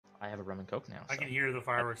I have a rum and coke now. I can hear the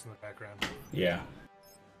fireworks in the background. Yeah.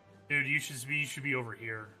 Dude, you should be over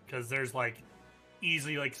here because there's like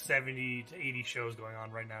easily like 70 to 80 shows going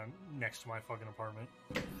on right now next to my fucking apartment.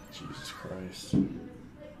 Jesus Christ.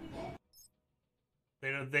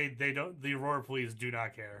 They don't. The Aurora police do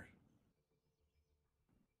not care.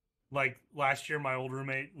 Like last year, my old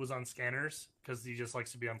roommate was on scanners because he just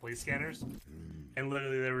likes to be on police scanners, and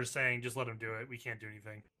literally they were saying, "Just let him do it. We can't do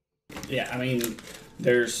anything." Yeah, I mean,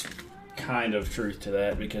 there's kind of truth to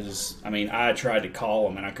that because, I mean, I tried to call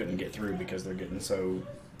them and I couldn't get through because they're getting so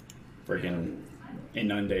freaking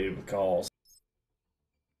inundated with calls.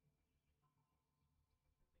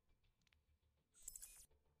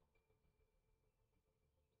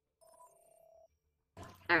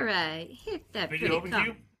 Alright, hit that Can pretty you open comp.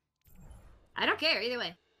 queue? I don't care, either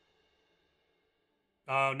way.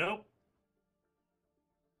 Nope.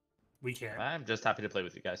 We can't. I'm just happy to play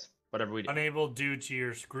with you guys. Whatever we do. Unable due to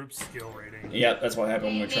your group skill rating. Yep, that's what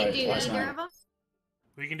happened when we tried it last night.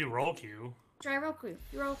 We can do roll queue. Try roll queue.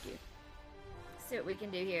 Roll queue. See what we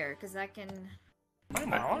can do here, because I can... Why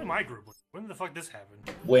am I group? When the fuck this happened?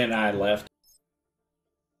 When I left.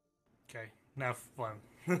 Okay, now fun.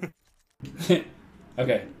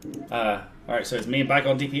 Okay. Alright, so it's me and Bike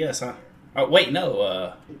on DPS, huh? Oh, wait,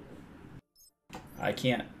 no, I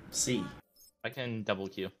can't see. I can double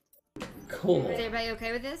queue. Cool. Is everybody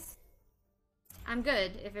okay with this? I'm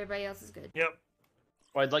good, if everybody else is good. Yep.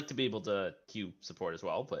 Well, I'd like to be able to queue support as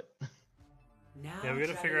well, but... Yeah, we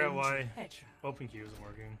gotta figure out why open queue isn't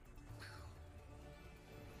working.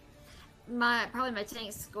 Probably my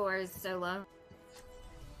tank score is so low.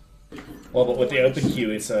 Well, but with the open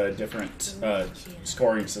queue, it's a different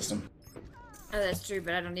scoring system. Oh, that's true,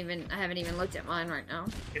 but I haven't even looked at mine right now.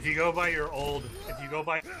 If you go by your old,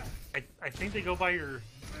 I think they go by your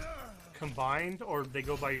combined, or they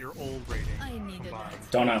go by your old rating combined.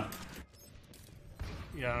 Don't know.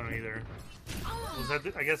 Yeah, I don't know either. Was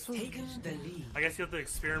that I guess you have to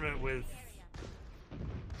experiment with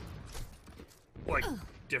like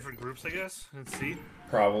different groups, I guess, and see.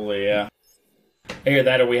 Probably, yeah. Either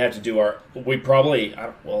that or we have to do we probably,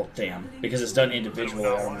 well, damn, because it's done individually,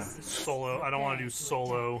 I don't know. Solo, I don't want to do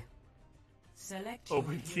solo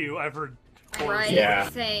open queue. I've heard Right, yeah.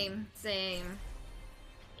 Same.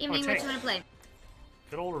 Evening, what you want to play?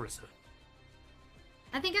 Good old Arissa.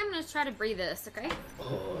 I think I'm gonna try to breathe this, okay?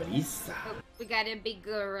 Orisa. We gotta be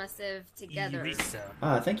aggressive together.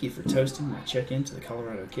 Thank you for toasting my check-in to the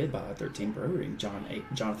Colorado Kid by 13 Brewing,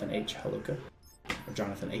 Jonathan H. Haluka. Or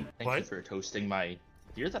Jonathan 8. Thank you for toasting my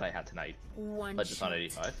beer that I had tonight. Legends on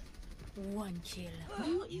 85. One kill.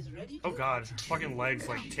 Oh god, fucking legs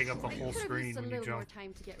like take up the whole screen when you jump.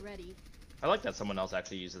 Time to get ready. I like that someone else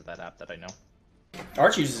actually uses that app that I know.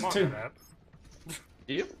 Arch uses it too.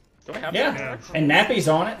 Do you? Do I have Yeah. that? And Nappy's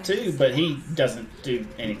on it too, but he doesn't do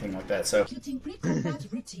anything like that, so. I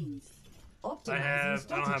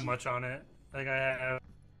don't have much on it. I think I have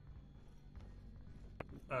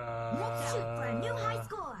for a new high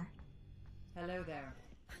score. Hello there.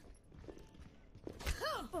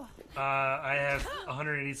 I have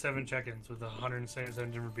 187 check-ins with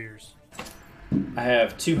 177 different beers. I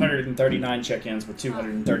have 239 check-ins with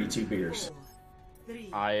 232 beers.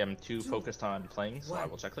 I am too focused on playing, so I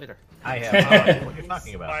will check later. I have what you're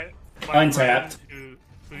talking about. My Untapped. friend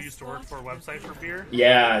who used to work for a website for beer.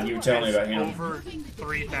 Yeah, you were telling me about him. Over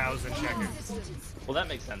 3,000 check-ins. Well, that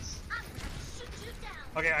makes sense.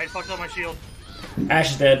 Okay, I fucked up my shield.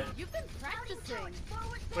 Ash is dead. You've been practicing.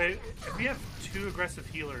 Wait, if we have 2 aggressive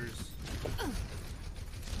healers.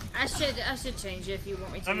 I should change it if you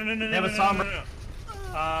want me to. No. They have a Sombra.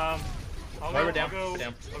 I'll We're go down.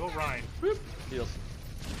 I'll go Ryan. Deals.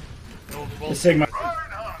 The Sigma.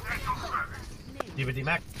 D.Va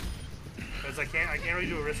D-Mac. Because I can't really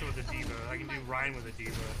do Arissa with a D.Va. I can do Ryan with a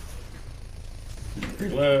D.Va.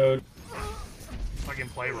 Reload. I can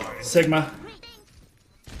play Ryan. Sigma.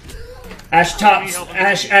 Ash tops.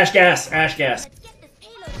 Ash gas. Ash gas. Ash gas?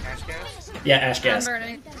 Yeah, Ash gas. I'm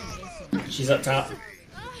burning. She's up top.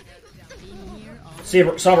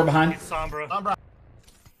 Sombra behind. It's Sombra. Sombra.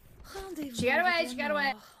 She got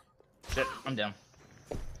away. Shit, I'm down.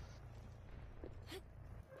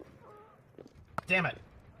 Damn it.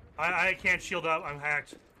 I can't shield up. I'm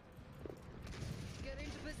hacked. Get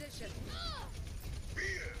into position.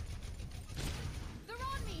 They're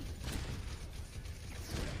on me.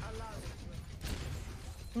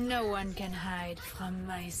 No one can hide from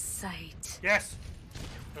my sight. Yes.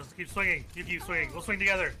 Let's keep swinging. You keep swinging. We'll swing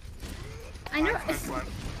together. I know. I'm flat.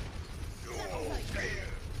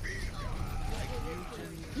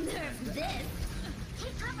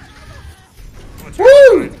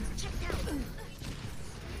 Woo!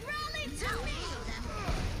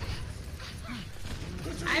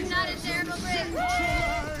 I'm not a terrible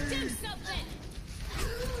bitch. Do something.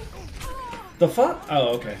 The fuck? Oh,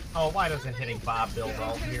 okay. Oh, why doesn't hitting Bob build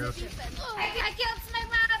well here? I killed Smoke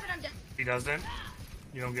Bob and I'm dead. He doesn't.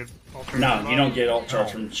 You don't get alt. No, you don't get alt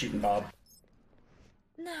charge from shooting Bob.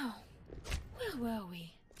 Now, where were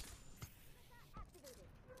we?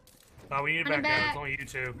 Oh, we need it back down. It's only you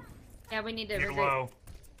two. Yeah, we need to You're low.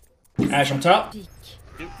 Ash on top. Peak,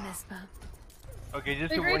 n'est-ce pas? Okay,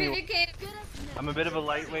 just to Regroup warn if you, you can. I'm a bit of a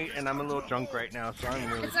lightweight and I'm a little drunk right now, so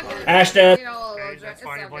I'm really It's okay. Ash dead. We're all Okay, drunk. that's It's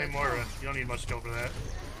fine. You're all playing good. Moira. You don't need much skill for that.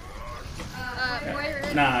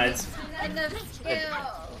 Moira. Nah, it's. And the skill.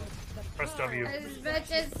 Press W. As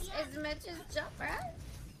much as jump, right?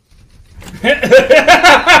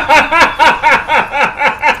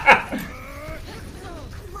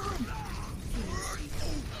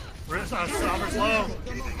 Somber's low.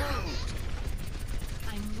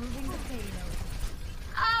 I'm moving the payload.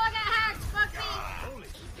 Oh, I got hacked. Fuck me.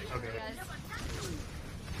 Okay.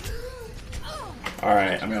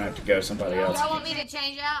 Alright, I'm gonna have to go somebody else. Y'all want me to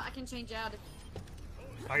change out? I can change out.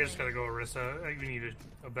 I just gotta go Orisa. I think we need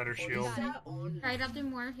a better shield. Alright, I'll do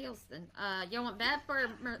more heals then. Y'all want Bap or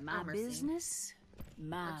My Mercy? business,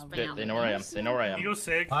 my Bring out They know where I am. They know where I You am. go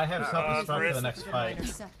Sig. I have something to start for the Marissa. next fight.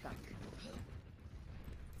 Setback.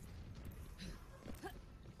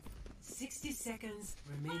 60 seconds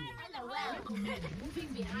remaining.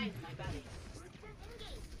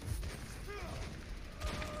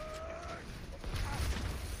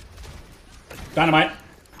 Dynamite.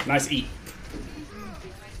 Nice eat.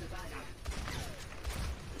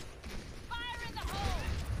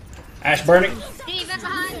 Ash burning. Diva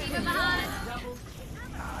behind, Diva behind.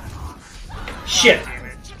 Shit.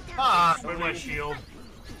 Ah! Where's my shield?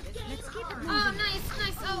 Oh, nice.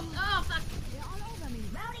 Oh, fuck.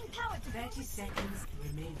 routing power to 30 seconds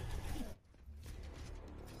remaining.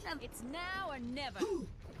 It's now or never.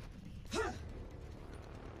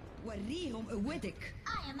 وريهم قوتك.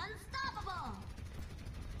 I am unstoppable.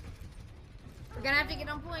 We're gonna have to get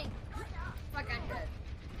on point. Fuck, I'm dead.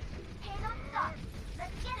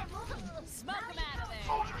 Smoke him out of there.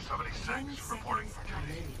 Soldier 10 76 reporting seconds for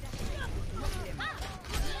duty.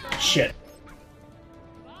 remaining. Shit.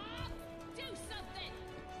 Do something.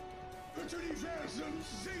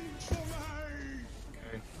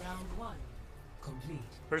 Round 1 complete.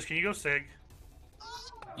 First, can you go Sig?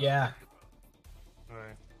 Yeah.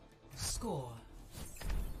 Alright. Score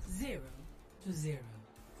 0-0.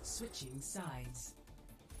 Switching sides.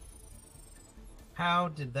 How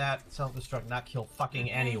did that self-destruct not kill fucking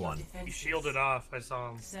anyone? He shielded off. I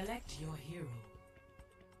saw him. Select your hero.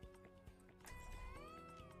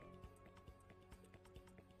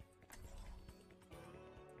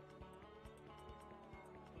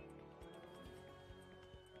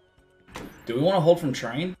 Do we want to hold from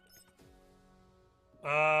train?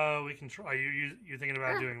 We can try. You're thinking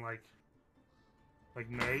about doing like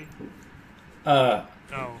May? No,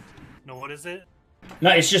 What is it?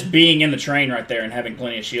 it's just being in the train right there and having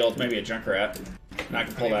plenty of shields. Maybe a Junkrat. And I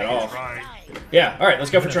can pull that off. Try. Yeah, alright,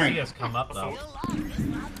 let's go for You're gonna train. see us come up though.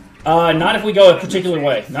 Not if we go a particular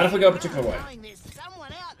way. Not if we go a particular way. There's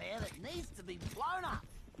someone out there that needs to be blown up.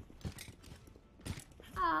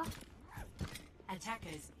 Oh,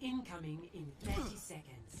 Attackers incoming in 30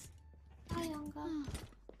 seconds. hi, Yonga.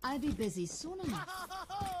 I'll be busy soon enough.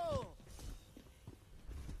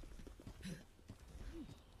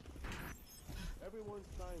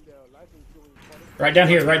 Right down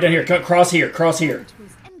here, right down here. Cross here, cross here.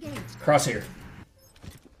 Cross here.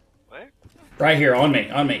 What? Right here, on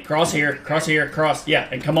me. Cross here, cross. Yeah,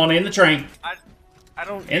 and come on in the train. I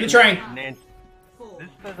don't. In the train. Nan- This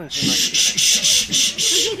doesn't Shh, seem shh, shh,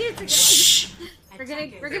 shh, shh, shh. We're gonna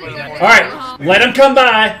go. Alright, let them come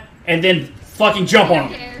by, and then fucking jump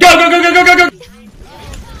on them. Go!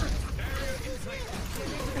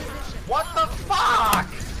 What the fuck?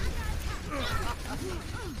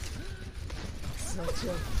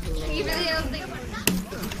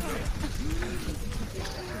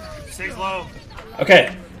 Sig's low.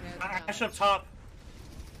 Okay, Ash up top.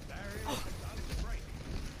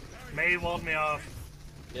 May walled me off.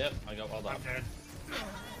 Yep, I got walled I'm off. dead.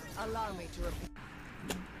 Allow me to repeat.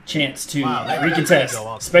 chance to Wow, that recontest, go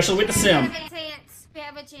off. especially with the sim. We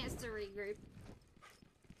have a chance to regroup.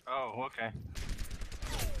 Oh, okay.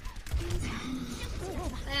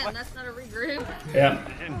 Man, that's not a regroup. Yeah.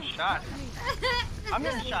 I'm getting shot. I'm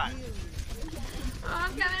getting shot. Oh,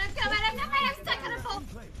 I'm coming. I'm stuck on a pole.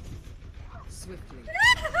 Swiftly.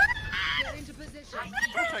 Get into position.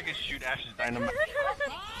 I wish I could shoot Ash's dynamite.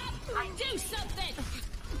 Do something.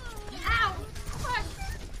 Ow! Fuck!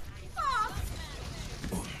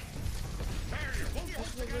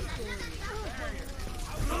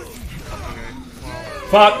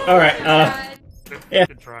 Fuck. All right. Yeah.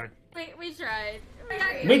 Good try. We tried.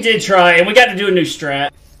 We did try, and we got to do a new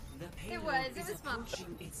strat. It was fun.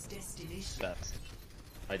 Best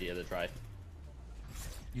idea to try.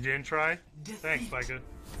 You didn't try? Thanks, Micah.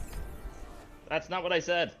 That's not what I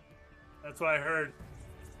said. That's what I heard.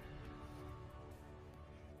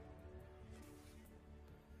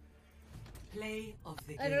 Play of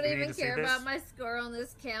the game. I don't even to see care this? about my score on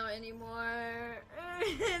this count anymore.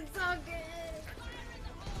 It's all good.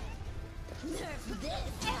 Nerf this.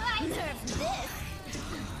 Nerf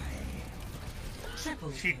this.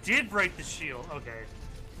 Triple. She did break the shield. Okay.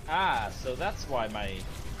 Ah, so that's why my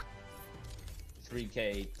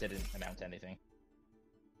 3K didn't amount to anything.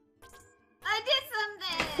 I did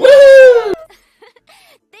something! Woo!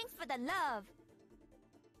 Thanks for the love.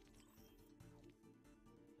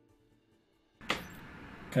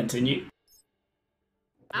 Continue.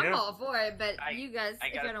 I'm Yeah. all for it, but you guys,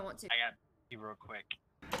 if got I don't want to. I got you real quick.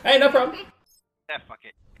 Hey, no problem. Yeah, fuck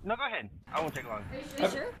it. No, go ahead. I won't take long. Are you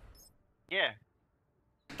sure? Yeah.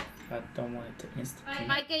 I don't want it to instantly.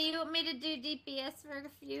 Micah, you want me to do DPS for a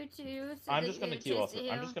few too? So I'm that just gonna you queue all. chance to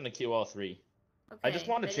I'm heal? just gonna queue all three. Okay, I just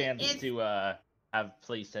want a but chance if- to have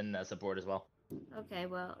place in support as well. Okay,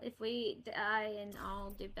 well, if we die and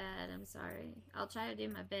all do bad, I'm sorry. I'll try to do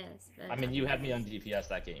my best. But I mean, you had me on DPS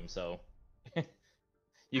that game, so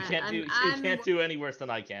you I- can't I'm- you I'm- can't do any worse than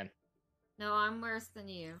I can. No, I'm worse than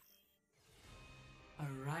you.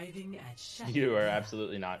 Arriving at Shadow. You are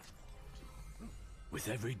absolutely not. With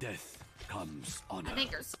every death comes honor. I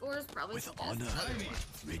think our score is probably With supposed honor,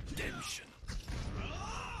 to be- redemption.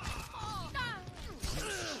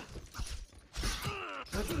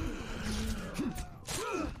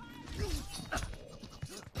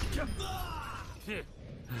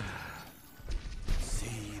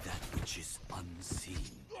 See that which is unseen.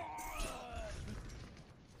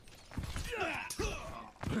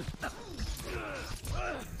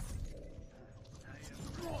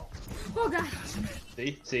 Oh god!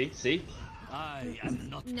 See? I am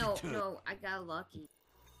not No, deterred. no, I got lucky.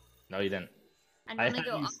 No, you didn't. I I normally had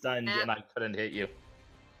go you up stunned that. and I couldn't hit you.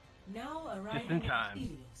 Now Just in arriving time. at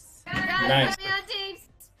Helios. God, Nice. put me on teams!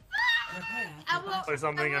 Prepare I for will- battle. Play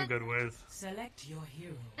something I I'm want- good with. Select your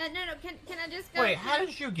hero. No, can I just go? Wait, how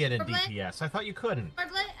did you get in Turbulent? DPS? I thought you couldn't.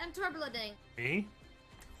 I'm turbulenting. Me?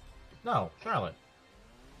 No, Charlotte.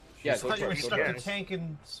 Yeah, I thought you were Go stuck for to it. tank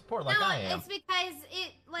and support like no, I am. it's because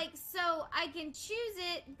so I can choose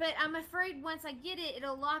it, but I'm afraid once I get it,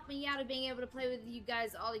 it'll lock me out of being able to play with you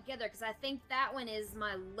guys all together. Because I think that one is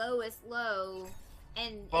my lowest low,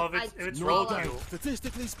 and Well, if if it's I roll fall queue. off-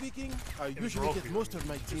 Statistically speaking, I If it's usually roll get queue, most of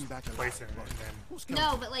my just team back alive. place it and but then- who's No,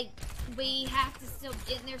 counting? but we have to still.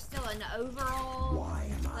 Isn't there still an overall?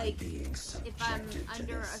 If I'm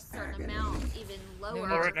under a certain amount, even lower.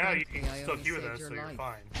 Well, right now you can still queue with us, so you're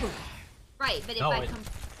fine. Right, but if No, I it-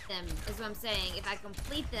 complete them, is what I'm saying. If I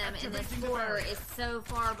complete them and the score is so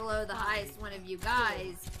far below the highest one of you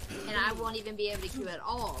guys, and I won't even be able to queue at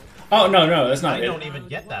all. Oh no, that's not I it. don't even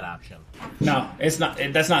get that option. No, it's not.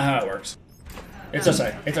 That's not how it works. It's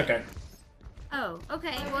okay. It's okay. Oh,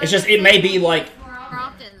 okay. Well, It's just it may be like more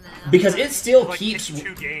often then. because it still Like, keeps. take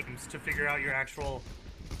 2 games to figure out your actual,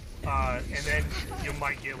 and then you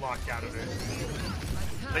might get locked out of it.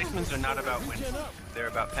 Placements are not about winning. They're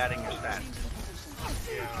about padding your stats.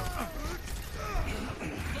 Yeah.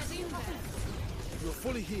 You're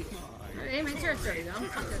fully healed. Hey, my turret's ready though. Get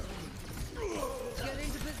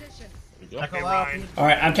into position. Echo Okay, out. Ryan. All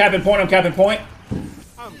right, I'm capping point. I'm taking the point.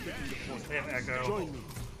 They have Echo. Join me.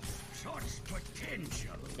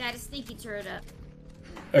 Got a sneaky turret up.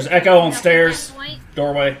 There's Echo on Now, stairs, at that point,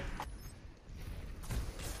 doorway.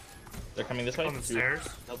 They're coming this way. On the stairs.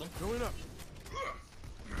 Tell them. Going up.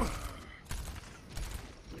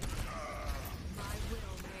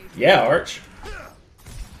 Yeah, Arch.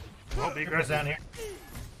 Well, be Reaper's aggressive. down here.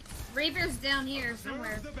 Reaper's down here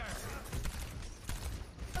somewhere.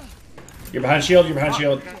 You're behind shield. You're behind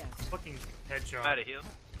shield. Fucking headshot. Out of heal.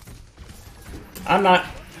 I'm not.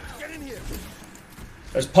 Get in here.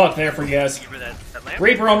 There's Puck there for you guys. Give her that lamp.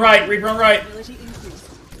 Reaper on right. Reaper on right.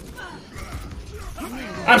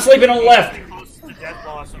 I'm sleeping on the left. Pretty close to Death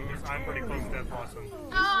Blossom, because I'm pretty close to Death Blossom. Oh,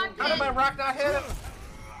 I'm How did my dead. rock not hit him?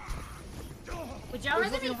 Would y'all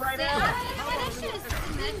rather be looking right sick? at I should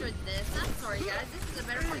have measured this. I'm sorry, guys. This is a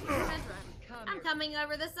better place to measure. I'm coming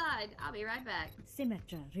over the side. I'll be right back.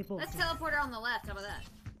 Symmetra reporting. Let's teleport her on the left. How about that?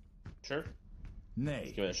 Sure.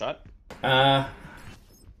 Nay. Give it a shot.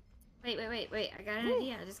 Wait. I got an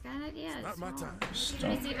idea. I just got an idea. Not my time. Let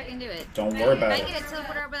me see if I can do it. Don't worry about If I it. get a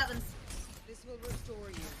teleporter without them. This will restore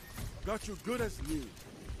you. Got you good as new.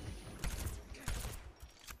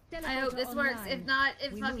 I hope this works. If not,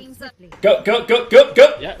 it fucking sucks. Go, go, go, go,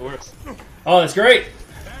 go! Yeah, it works. Oh, that's great.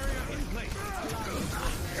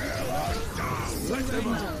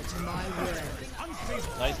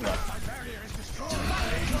 Nice one.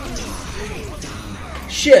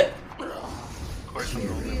 Shit. Of course, I'm the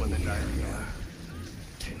only one that died.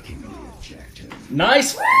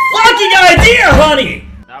 Nice fucking idea, honey!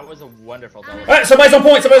 That was a wonderful teleport. Alright, somebody's on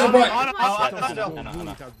point, somebody's on point.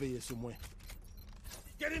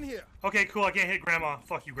 Get in here. Okay, cool. I can't hit Grandma.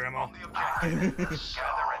 Fuck you, Grandma.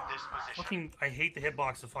 Fucking, I hate the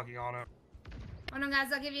hitbox of fucking Ana. Hold on,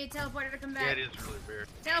 guys. I'll give you a teleporter to come back. Yeah, it is really weird.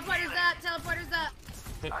 Teleporter's up. Teleporter's up.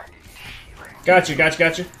 Gotcha, gotcha,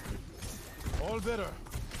 gotcha. All better.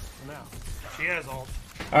 For now. She has ult.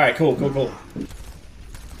 Alright, cool, cool, cool.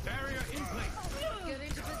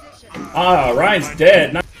 Ah, Ryan's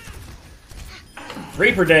dead.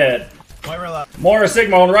 Reaper dead. Moira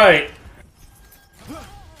Sigma on right.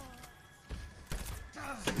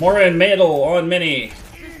 Moira in middle on mini.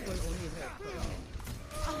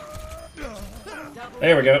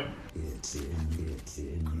 There we go.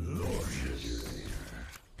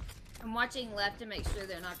 I'm watching left to make sure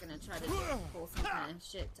they're not going to try to pull some kind of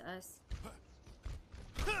shit to us.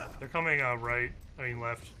 They're coming right. I mean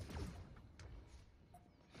left.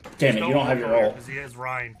 Damn it, you don't have your ult. Because he has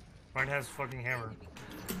Ryan. Ryan has fucking hammer.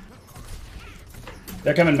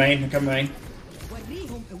 They're coming main, they're coming main.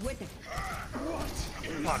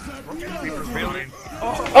 Fuck. Reaper's really?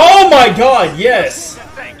 Oh my god, yes!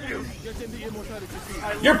 Thank you.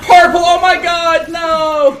 You're purple, oh my god,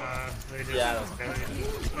 no! Yeah,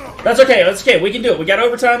 That's okay, that's okay, we can do it. We got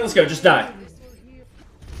overtime, let's go, just die.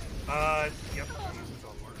 Yep.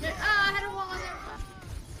 I had a wall on there.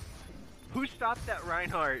 Who stopped that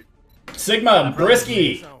Reinhardt? Sigma,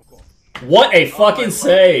 Brisky. What a fucking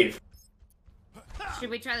save. Should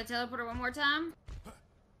we try the teleporter one more time?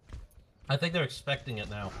 I think they're expecting it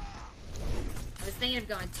now. I was thinking of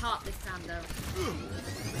going top this time, though.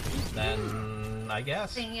 Then, I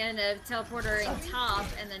guess. Thinking of teleportering top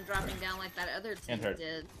and then dropping down like that other team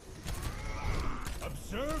did.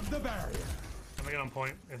 Observe the barrier. I'm gonna get on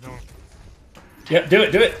point. If no one... Yep, do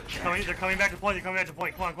it, do it. They're coming back to point. They're coming back to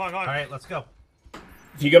point. Come on, come on, come on. Alright, let's go.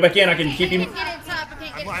 If you go back in, I can keep you. I can't get it top. I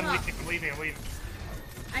can't get it I'm top. leaving. I'm leaving.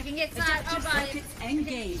 I can get top. Oh, got it.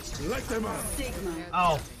 Engaged. Let them out. Sigma.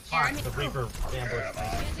 Oh, fuck, the Reaper ambush.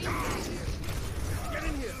 Get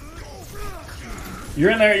in here.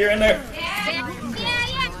 You're in there, you're in there. Yeah.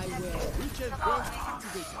 Oh, fuck.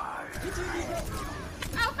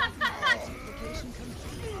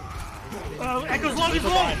 Echo's long as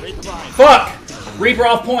long. Fuck! Reaper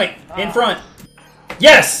off point, in front.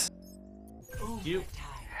 Yes! You.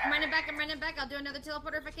 I'm running back. I'll do another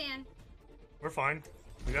teleporter if I can. We're fine.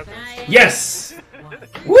 We got this. Yes!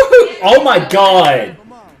 Woohoo! Oh my god!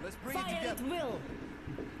 Come on, let's bring it together.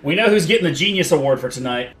 We know who's getting the Genius Award for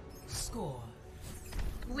tonight. Score.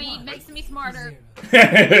 Weed makes me smarter.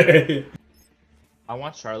 I I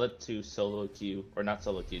want Charlotte to solo queue, or not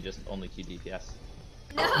solo queue, just only queue DPS.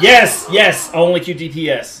 No. Yes, yes, only Q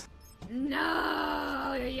DPS.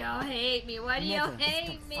 No, y'all hate me. Why do y'all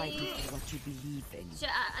hate me? What you believe in.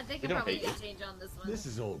 I think I probably need to change on this one. This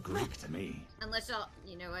is all Greek to me. Unless y'all,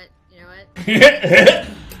 you know what?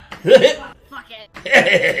 Fuck Fuck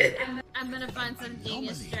it. I'm gonna find some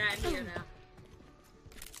genius strat here now.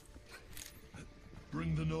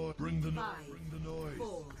 Bring the noise. Bring the noise. Bring the noise.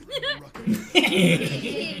 4.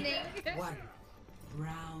 Evening. 1.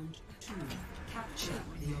 Round 2. Capture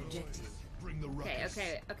the objective. Bring the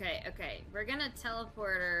Okay. We're gonna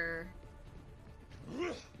teleport her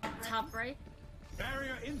top right.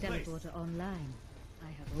 Barrier in place. Teleporter online.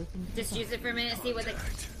 I have opened. Just use it for a minute, see what they.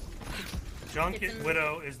 Junket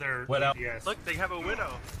Widow is their Widow. DPS. Look, they have a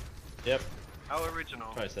Widow. Yep, How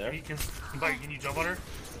original. twice there. Can you jump on her?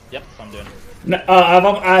 Yep, I'm doing it. No,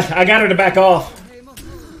 I got her to back off.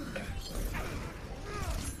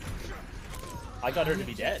 I got her to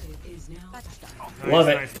be dead. Love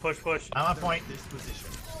it. Nice. Push. I'm on point.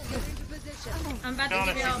 I'm about to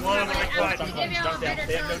Donna, give y'all she's low on the right side. a better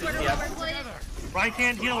teleporter over, please. Ryan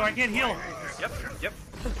can't heal. Yep.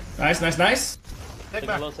 Nice.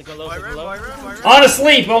 Signal low, signal low, signal low. On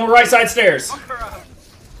asleep on the right side stairs.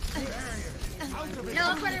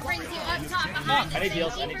 Teleporter brings you up top behind the I need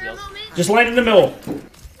heals, safety I need for a heals. moment. Just land in the middle.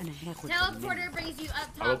 Teleporter brings you up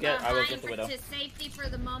I will top get the behind Widow. to safety for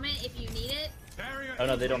the moment if you need it. Oh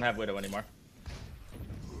no, they don't have Widow anymore.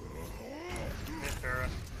 Miss Farah.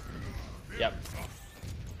 Yep.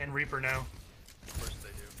 And Reaper now. Of course they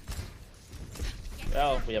do.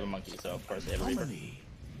 Well, we have a monkey, so of course they have a Reaper.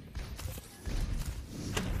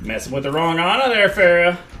 Messing with the wrong Ana there,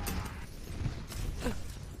 Farah.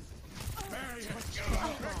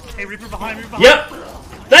 Hey, Reaper behind, Reaper behind. Yep.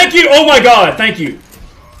 Thank you. Oh my God. Thank you.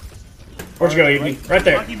 Where'd you go, Evie? Right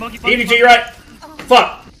there. Monkey, Evie, to your right.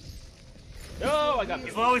 Fuck. No, I got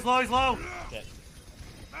He's low, he's low, he's low. Okay.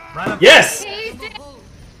 Right up. Yes.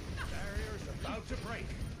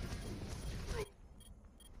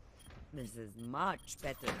 This is much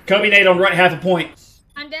better. Kobe nade on right, half a point.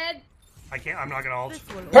 I'm dead. I'm not gonna ult.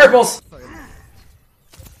 Purples.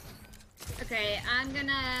 Okay, I'm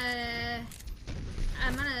gonna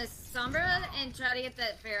Sombra and try to get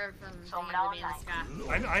that Pharah from being able to be in the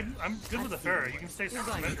sky. I'm good with the Pharah. You can stay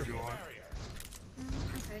Symmetra if you want.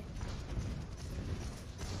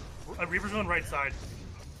 Okay. Reaper's on right side.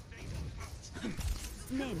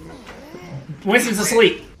 Winston's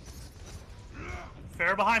asleep.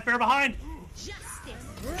 Pharah behind, Pharah behind.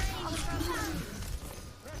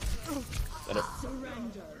 Better.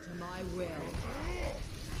 Surrender to my will.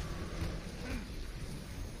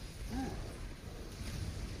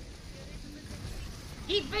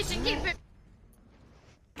 Keep fishing, keep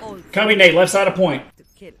fishing. Kobe nade, left side of point. To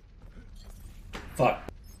kill. Fuck.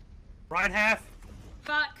 Right half.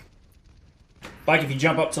 Fuck. Spike, if you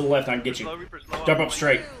jump up to the left, I can get you. Low Reaper's low. Jump up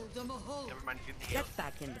straight. Never mind, he's in the heal. Get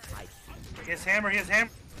back in the fight. He has hammer, he has hammer.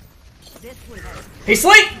 This will help. He's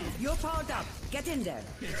asleep. You're powered up. Get in there.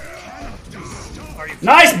 Are you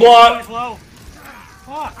Nice block. He's low.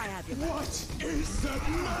 Fuck. I have you. What is that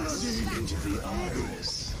magic into the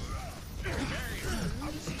eyes?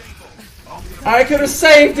 I could have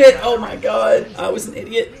saved it. Oh my God. I was an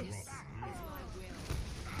idiot.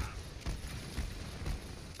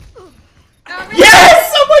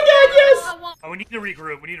 Yes! Oh my God, yes! Oh, we need to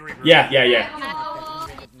regroup. We need to regroup. Yeah.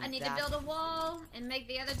 I need to build a wall and make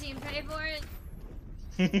the other team pay for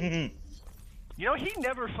it. You know, he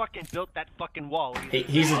never fucking built that fucking wall. Either.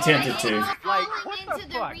 He's attempted to. Like, what Falling the into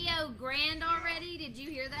the fuck? Rio Grande already. Did you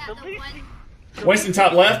hear that? The The least one. Winston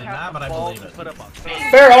top left. Nah, but I believe it. Put up a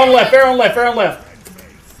Fair on left. Fair on left. Fair on left.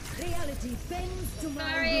 Reality bends to my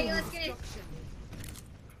Sorry, will. let's get it.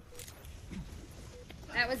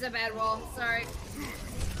 That was a bad wall. Sorry.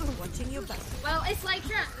 Watching your back. Well, it's like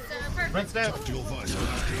Trump. So perfect. Rinse down.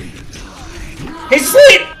 He's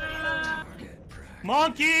asleep.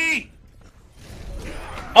 Monkey!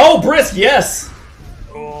 Oh, Brisk, yes.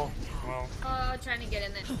 Cool. Well, Oh, trying to get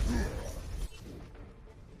in there.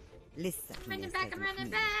 Listen. I'm running back. I'm running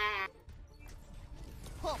back.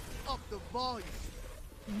 Pump up the volume.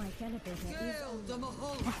 My teleporter is on.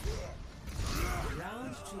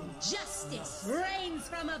 Round two. Justice reigns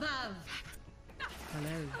from above. Hello.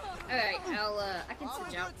 Alright, I can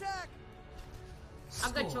switch out.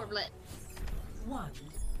 I'll go shortlet. 1-1.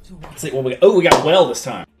 Let's see what we got. Oh, we got well this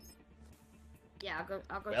time. Yeah,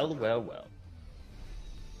 I'll go Well, shortlet. well.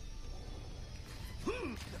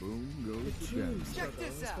 Boom goes the gem. Check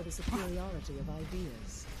this out. For the superiority of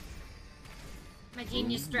ideas. My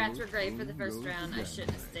genius strats were great for the first round. I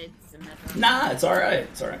shouldn't have stayed Symmetra. Nah, it's all right.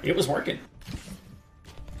 It's all right. It was working.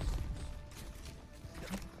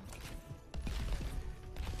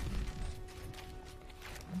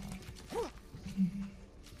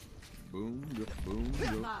 Boom goes.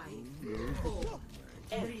 5, 4,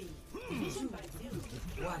 3,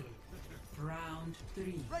 2, 1. Round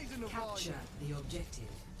 3. Raising the Capture the objective.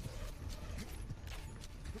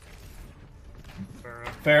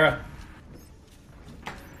 Pharah. Farah.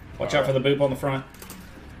 Watch out for the boop on the front.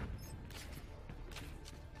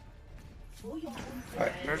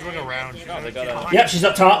 Alright. Pharah's going around. She's No, they gonna- got a- behind Yep, you. she's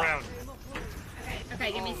up top. Around.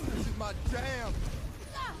 Okay, give me. This is my jam.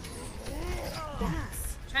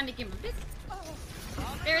 Trying to keep them busy.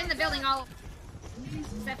 They're in the building all.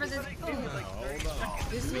 Except for this.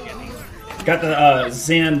 Got the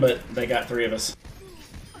Zen, but they got 3 of us.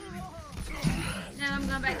 No, I'm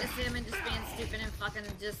going back to Sim and just being stupid and fucking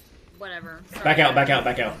just whatever. Sorry. Back out, back out,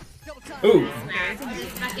 back out. Ooh. This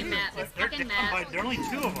fucking map. This They're fucking down by, map. there are only 2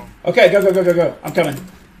 of them. Okay, go, go, go, go, go. I'm coming.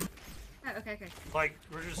 Oh, okay. Like,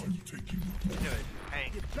 we're just...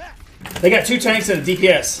 Hang. They got 2 tanks and a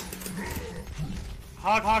DPS.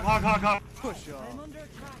 Hog. Push y'all.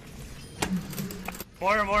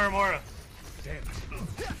 Moira.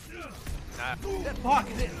 Nah. Fuck.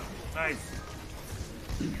 Nice.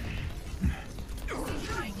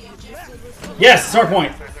 Yes, it's our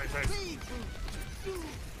point. Sorry.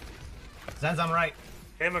 Zen's on right.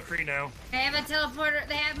 Hey, McCree now. They have a teleporter.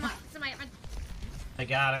 They have somebody. I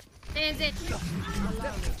got it. Stands it.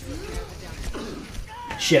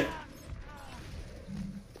 Shit.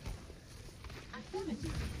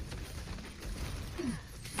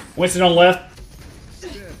 Winston on left.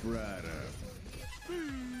 Step right up.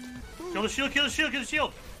 Kill the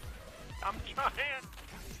shield. I'm trying.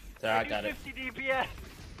 There, I got it. 50 DPS.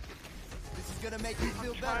 This is gonna make you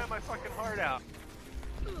feel better. Trying my fucking heart out.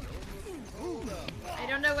 I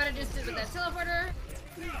don't know what I just did with that teleporter.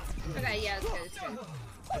 Okay, yeah, it's good. It's good.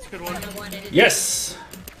 That's a good one. I wanted it. Yes.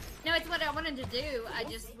 No, it's what I wanted to do. I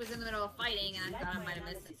just was in the middle of fighting and I thought I might have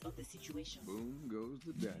missed it. Boom goes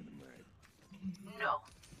the dynamite. No.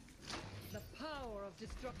 The power of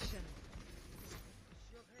destruction.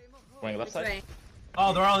 Going left Which side. way?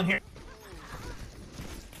 Oh, they're all in here.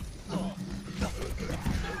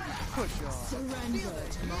 Surrender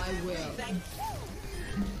to my will.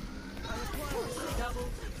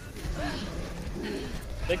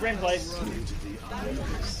 Big rain place.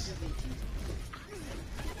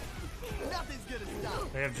 Nothing's gonna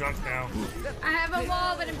stop. They have drunk now. I have a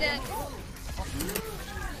wall, but I'm dead.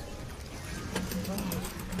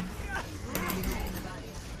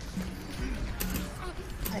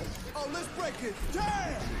 Oh, let's break it.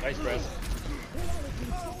 Damn! Nice, Chris.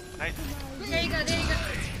 Nice. There you go, there you go.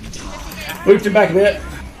 50K. Moved him back a bit.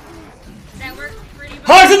 That worked pretty well.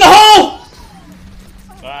 Hog's in the hole!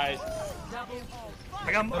 Nice.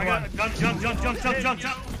 I got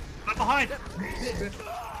jump. I'm behind.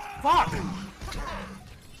 Fuck.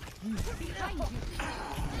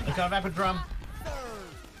 They're coming back with drum.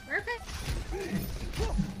 We're okay.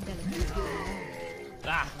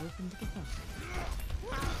 Ah.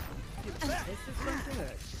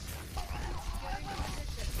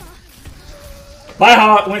 Bye,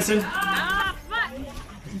 Hawk, Winston. Ah, fuck.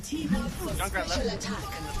 Junkrat left in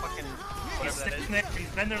the fucking He's whatever that sitting is. there. He's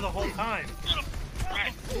been there the whole time.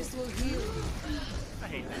 This will heal. I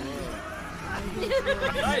hate that.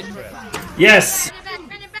 Nice, Chris. Yes. Run it back,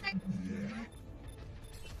 run it back.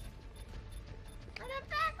 Run it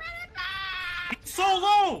back, run it back. He's so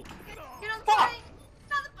low. Get on the Fuck. point.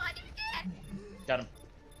 On the point, you can. Got him.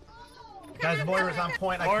 Guys, Moira's on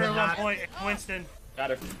point. I Order could 1 not. point. Winston. Got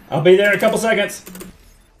her. I'll be there in a couple seconds.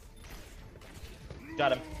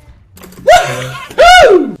 Got him.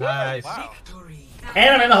 Woo! Nice. Wow. And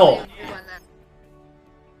I'm in the hole. You won that.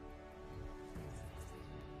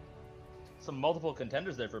 Some multiple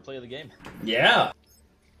contenders there for play of the game. Yeah.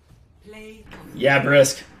 Play. Yeah,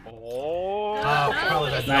 Brisk. Oh. Oh, probably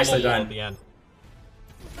that Nicely double done. at the end.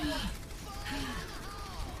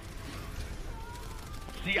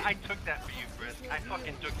 See, I took that for you, Brisk. I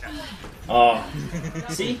fucking took that. Oh.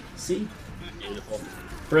 See? Beautiful.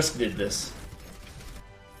 Brisk did this.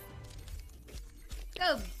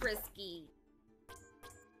 Go, Brisky.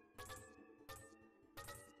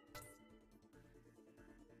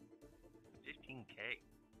 $15K.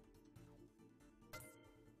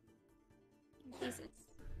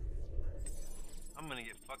 I'm gonna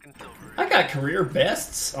get fucking silver. I got career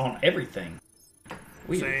bests on everything.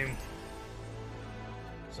 Weird. Same.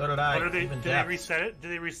 So did I. What are they? Even Did they depth. reset it?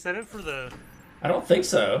 Did they reset it for the? I don't think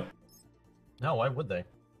so. No, why would they?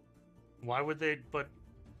 Why would they? But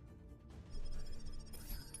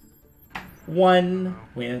One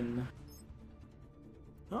win.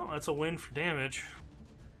 oh, that's a win for damage.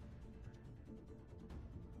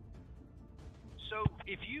 So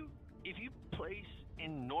if you place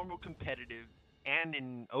in normal competitive and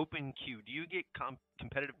in open queue, do you get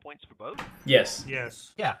competitive points for both? Yes.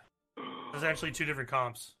 Yes. Yeah. There's actually 2 different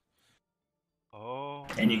comps. Oh.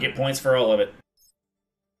 And you get points for all of it.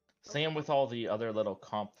 Same with all the other little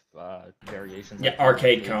comp variations. Yeah, like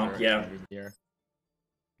arcade Laser comp, yeah. Here.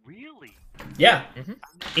 Really? Yeah. Mhm.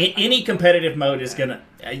 Any competitive mode is gonna.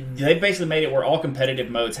 They basically made it where all competitive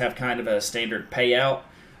modes have kind of a standard payout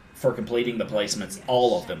for completing the placements.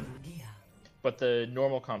 All of them, But the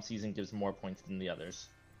normal comp season gives more points than the others.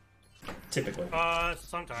 typically.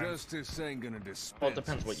 Sometimes. Justice ain't gonna dispense. Well, it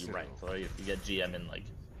depends what you rank. So if you get GM in like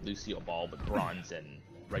Lucille Ball with bronze and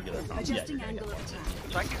regular comp, yeah, you're gonna get more points.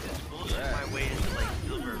 So I can just bullshit my way into like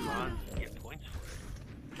silver and bronze and get points for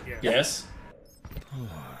it. Yeah. Yes.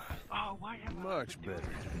 Oh, why have Much better.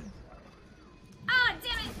 Ah,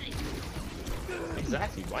 damn it!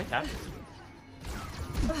 Exactly. Why have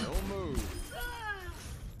you? No move.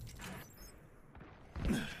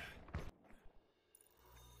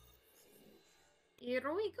 Here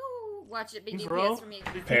we go. Watch it be Bro. DPS for me.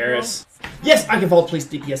 Paris. Yes, I can vault police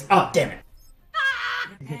DPS. Ah, damn it.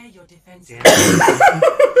 Prepare your defense. Damn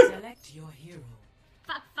Select your hero.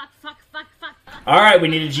 Fuck, fuck, fuck, fuck, fuck, fuck. All right, we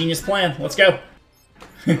need a genius plan. Let's go.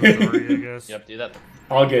 Sorry, I guess. Yep, do that.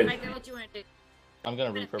 All good. I know what you want to do. I'm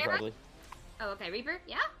gonna Reaper Reaper? probably. Oh, okay, Reaper?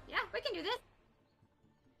 Yeah, yeah, we can do this.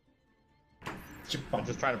 I'm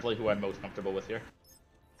just trying to play who I'm most comfortable with here.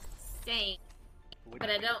 Same. But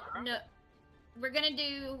I don't know. We're gonna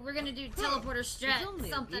do teleporter strat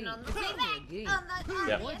something on the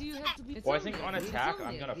Yeah. Why do you have to be Well, I think on attack,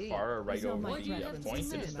 I'm gonna fire right over the point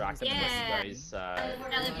to distract them unless you guys.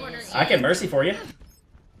 teleporter. I can mercy for you.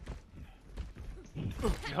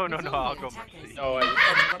 No, I'll go mercy. Oh,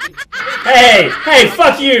 Hey,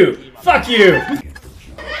 fuck you, fuck you.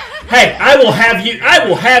 Hey, I will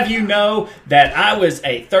have you know that I was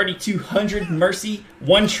a 3200 mercy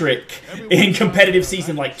one trick in competitive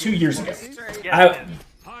season like 2 years ago. Yeah,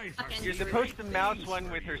 you're supposed to mouse one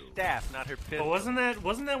with her staff, not her pistol. But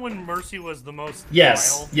wasn't that when Mercy was the most?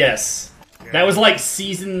 Yes, vile? yes. Yeah. That was like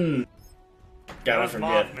season. That God, I was forget.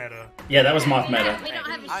 Moth meta. Yeah, that was Moth meta. We don't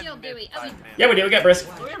have a shield, do we? Oh, Yeah, we do. We got Brisk.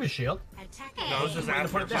 We have a shield. No, it was just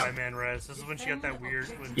after 5-man res. This is when she got that weird.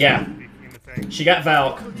 When Yeah. she became a thing. She got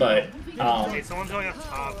Valk, but Hey, someone's going up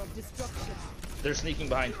top. they're sneaking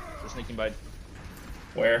behind.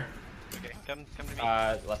 where? Okay, come to me.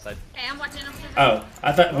 Left side. okay, I'm watching them. Oh,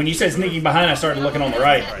 I thought when you said sneaking behind, I started looking on the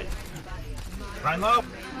right. Right. Ryan low.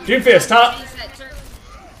 Doomfist top.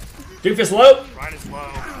 Doomfist low. Ryan is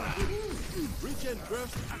low.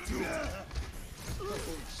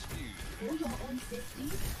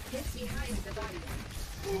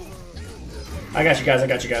 I got you guys. I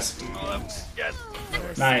got you guys. Yes.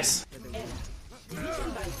 Nice.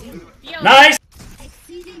 Nice.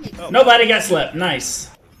 Nobody got slept.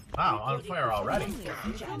 Nice. Wow, on fire already.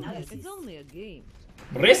 It's only a game.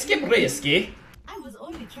 Brisky, brisky.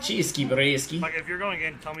 Cheesky, brisky. Like, if you're going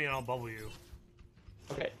in, tell me and I'll bubble you.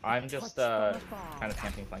 Okay, I'm just kind of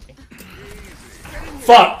camping, flanking.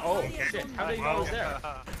 Fuck. Oh shit! How did you know I was there?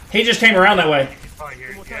 He just came around that way. He's probably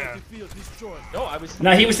here. Yeah. No, I was.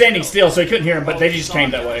 No, he was standing still, so he couldn't hear him. But they just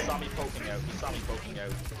came that way. He saw me poking out. He saw me poking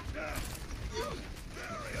out.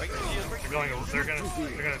 They're going. They're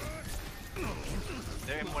gonna.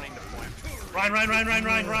 They're wanting to point.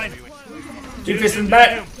 Ryan. Doomfist in the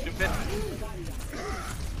back.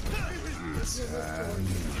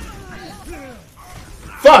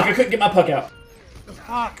 Fuck! I couldn't get my puck out.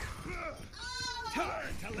 Fuck.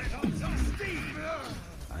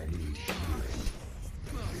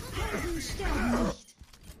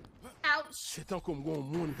 Ouch. Should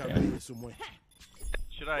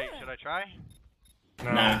I try?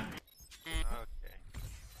 No. Nah. Okay.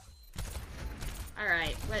 All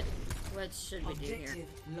right. What should we do here?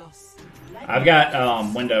 I've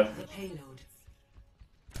got window. The payload.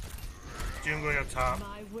 Doom going up top.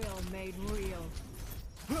 My will made real.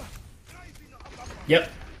 Yep.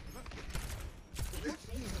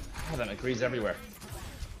 Oh, that agrees everywhere.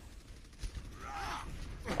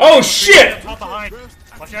 Oh shit! Top behind.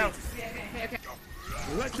 Watch out.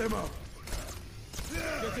 let them out.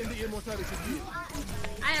 Get in the immortality.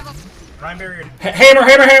 I have a. Ryan barrier.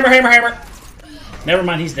 Hammer! Never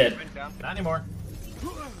mind, he's dead. Not anymore.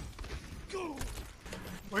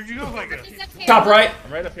 Where'd you go, Micah? Top right.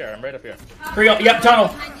 I'm right up here. Yep,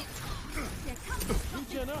 tunnel.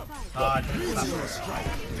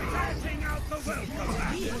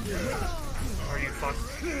 Are you fucked?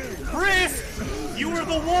 Chris! You were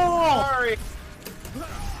the wall! Sorry.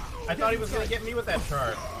 I thought he was gonna get me with that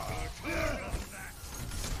chart.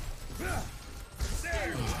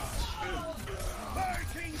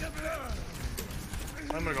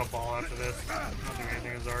 I'm gonna go ball after this. I don't think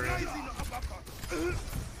anything is already.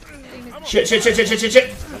 Shit. I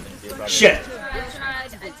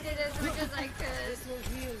tried. I did as much as I could.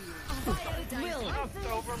 Knocked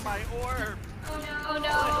over my orb. Oh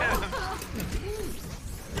no.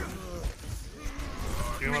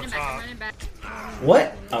 Doom up top. Running back.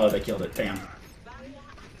 What? Oh, they killed it. Damn.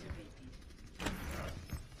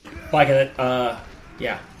 Like it.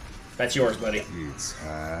 Yeah. That's yours, buddy. We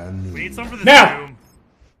need some for this Now! Doom.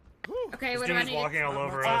 Okay, This what do Doom I is need? walking all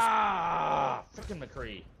over us. Ah, frickin'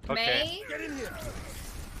 McCree. Okay. May?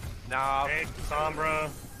 No. Hey, Sombra.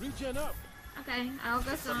 Regen up. Okay, I'll go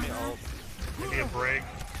Let some. me ult. Maybe a break.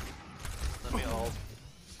 Let me ult.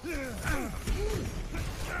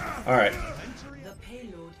 All right. The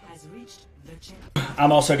payload has reached the check.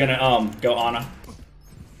 I'm also gonna go Ana.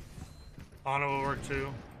 Ana will work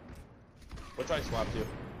too. What should I swap to?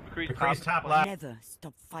 McCree's top left. Never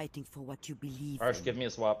stop fighting for what you believe Arch, give me a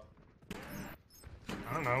swap.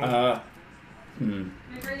 I don't know.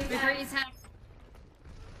 McCree's hat.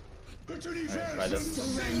 Alright, try this.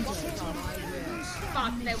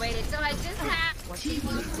 Fuck, they waited till I just had.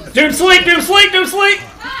 Doom sleep!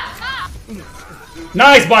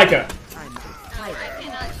 Nice, Bika. Oh, I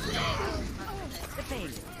cannot say. the pain. I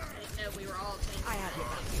didn't know we were all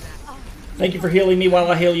Thank you for healing me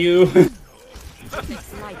while I heal you. Lights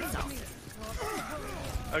off.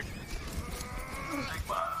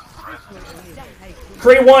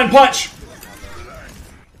 Kree 1 punch.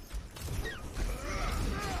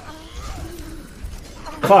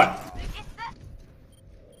 Fuck.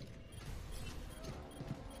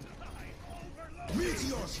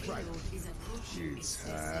 Meteor strike. It's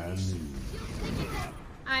time.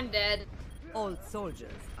 I'm dead. Old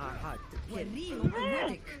soldiers are hard to kill.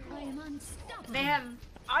 They have.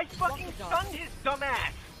 I fucking stunned his dumb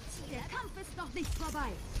ass!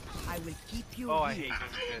 I will keep you Oh, I here.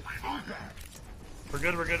 hate doing this. We're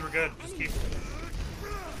good, we're good, we're good. Just keep.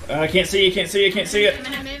 I can't see you, can't see you, can't see you. I'm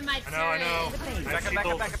gonna move my turret. I know. Back up, back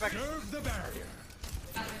up, back up, back up. Curve the barrier.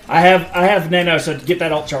 I have nano, so get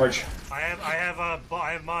that ult charge. I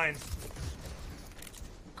have mine.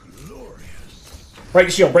 Glorious. Break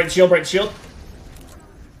the shield, break the shield, break the shield.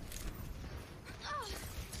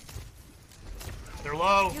 They're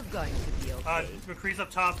low. You're going to be okay. McCree's up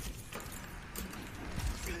top.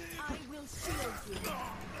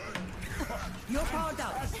 You're powered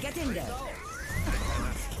up. Get in there.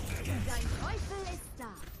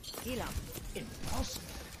 Heal up. Impossible.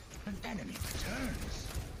 An enemy returns.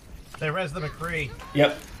 They res the McCree.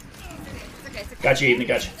 Yep. It's okay, it's okay. Got you, Evening,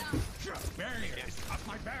 got you. Barrier is up.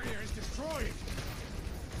 My barrier is destroyed.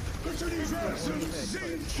 Continuation.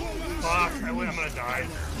 Fuck, I'm gonna die.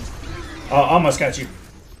 Oh, almost got you.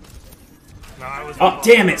 No, I was Oh, below,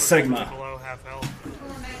 damn it, I was Sigma. below half health.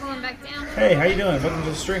 Pulling back down. Hey, how you doing? Welcome to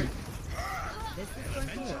the stream.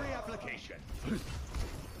 Application.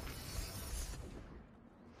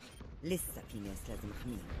 لسه في ناس لازم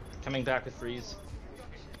نحميهم. Coming back with freeze.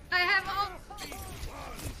 I have all.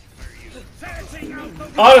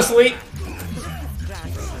 Honestly,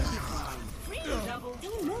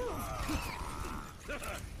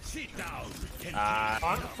 Sit down.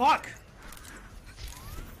 Fuck!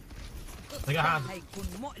 They got Hans. هيكون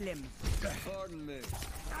مؤلم.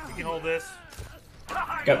 You can hold this.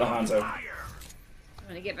 got the Hanzo. I'm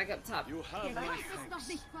gonna get back up top. This is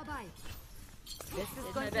Did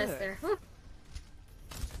my going to best hurt. there. Whew.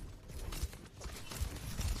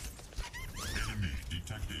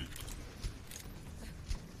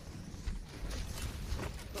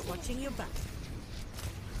 But watching your back.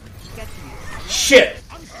 Get me. Shit!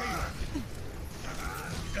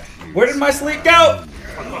 Where did my sleep go?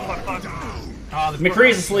 Fuck. Oh, the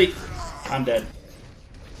McCree's asleep. I'm dead.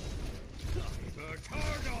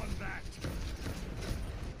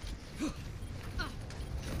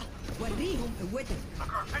 وريهم قوتك.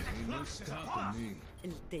 No stopping me.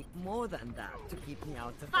 It'll take more than that to keep me out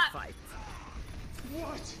of the Fuck. fight.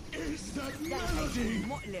 What is that melody?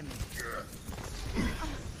 مؤلم.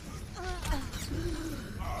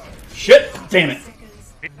 Shit! Damn it.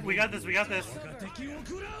 We got this, we got this.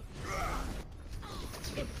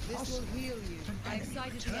 This will heal you. I've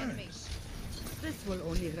sighted the enemy. This will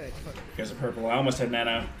only hurt for You guys are purple. I almost had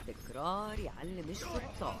nano. تكرار يعلم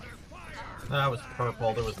الشطار. That was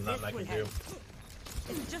purple. There was nothing I could do.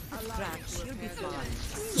 It's just a scratch. You'll be fine.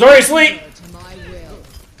 Sorry, asleep! To my will.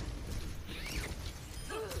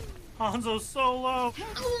 Hanzo's so low.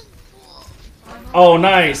 Oh,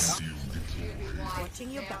 nice. Watching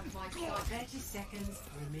your back. 30 seconds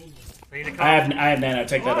remaining. They need to come. I have nano.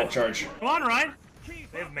 Take that charge. Come on, Ryan.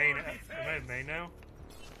 They have main. They have main now.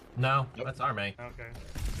 No, that's our main. Okay.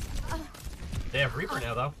 They have Reaper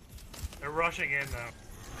now, though. They're rushing in though.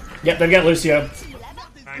 Yep, they've got Lucio. I'm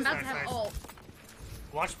Nice, about nice, to have nice. ult.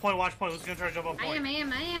 Watch point, watch point. Who's gonna try to jump on I point?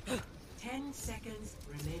 am. 10 seconds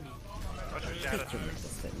remaining. Watch your shadow.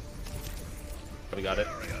 But we got it.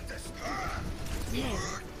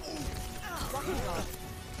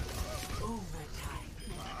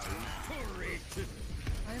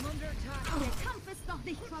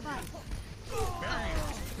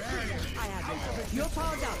 You're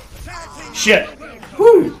powered up. Shit.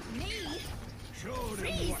 Woo.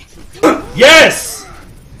 Yes!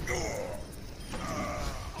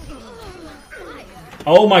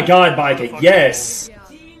 Oh my god, Micah, yes!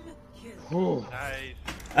 Nice.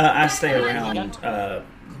 I stay around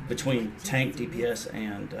between tank, DPS,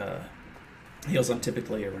 and heals. I'm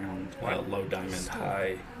typically around low diamond,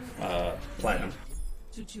 high platinum.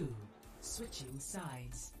 To 2. Switching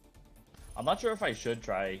sides. I'm not sure if I should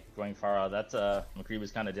try going Pharah. That McCree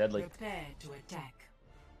was kind of deadly. Prepare to attack.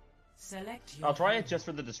 Select your I'll try it just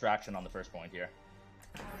for the distraction on the first point here.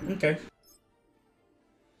 Okay.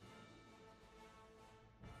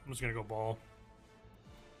 I'm just gonna go ball.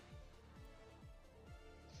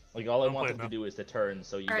 Like all I Don't want play them to it do is to turn,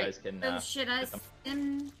 so you Alright, guys can. so should I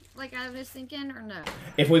spin like I was thinking, or no?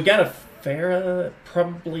 If we've got a Pharah,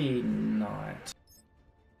 probably not.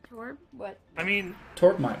 Torb? What? I mean,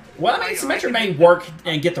 Torb might. Well, I mean, Symmetra may work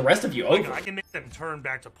and get the rest of you like, over. I can make them turn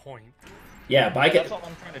back to point. Yeah, but I That's get. all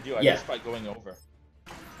I'm trying to do. I Yeah. just by going over.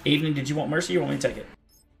 Evening, did you want Mercy or want me to take it?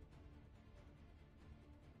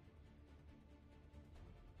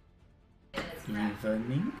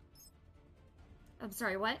 Evening. I'm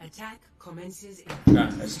sorry, what? Attack commences in. No,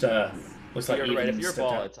 it's looks like You're right. If Evening you're stepped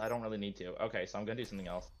ball, out. it's I don't really need to. Okay, so I'm gonna do something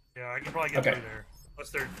else. Yeah, I can probably get Okay. through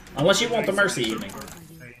there. Unless you want the Mercy Evening.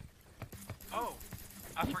 Oh,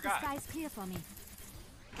 I If forgot. the sky's clear for me.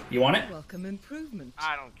 You want it? Welcome improvement.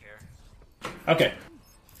 I don't care. Okay.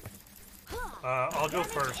 I'll go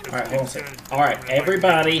first. Alright, hold on a second. Alright,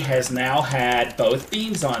 everybody has now had both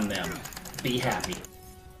beams on them. Be happy.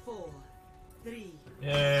 4, 3.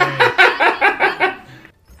 Yay.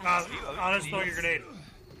 Honest, throw your grenade.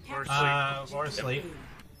 Or sleep. Or sleep.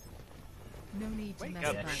 No need to mess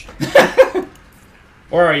up. around.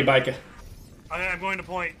 Where are you, Bika? I'm going to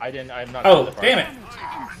point. I'm not. Oh, damn it.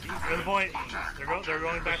 Go to the point. They're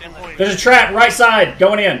going back to point. There's a trap right side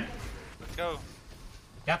going in. Let's go.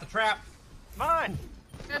 Got the trap. Come on.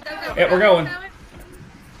 Go, go, go. Yeah, we're going.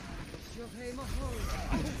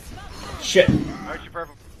 Shit. Archie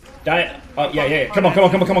purple. Die. Oh, yeah. Come on. I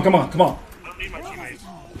don't need my teammates.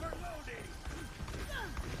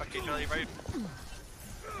 Okay, Charlie, right?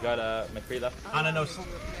 Got McCree left. Ana no.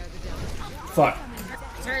 Fuck.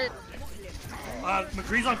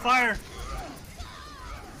 McCree's on fire.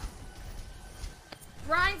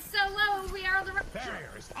 Ryan's so low, we are on the right. Barrier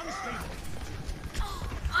is unstable.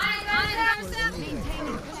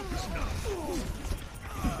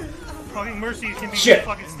 Fucking Mercy can be Shit.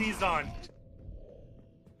 fucking sneezed on.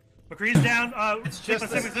 McCree's down. It's just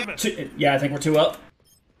Sigma. Yeah, I think we're 2 up.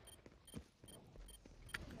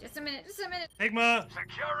 Just a minute. Sigma.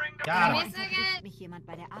 Got Give him. me a second. Mich jemand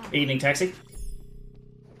bei der Arbeit. Evening taxi.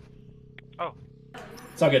 Oh.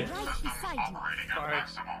 It's all good. Right beside you. Sorry.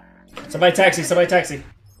 Somebody taxi.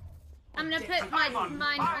 I'm gonna put mine on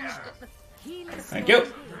the... Thank you.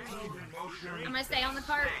 I'm gonna stay on the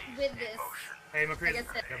cart with this. Hey, McCree. Like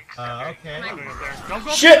I said. Okay. Don't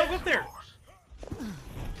go Shit. Don't go up there.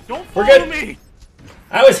 Don't We're follow good. me.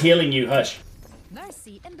 I was healing you, hush.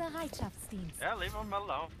 Mercy im Bereitschaftsdienst. Yeah, leave him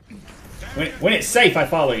alone. When it's safe, I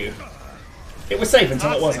follow you. It was safe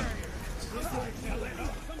until it wasn't.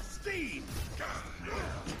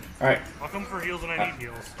 Alright, I'll come for heals when I need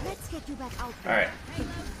heals. Let's get you back out. alright.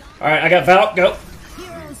 Alright, I got Val, go.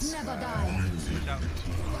 Heroes never die.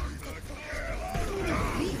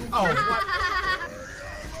 Oh,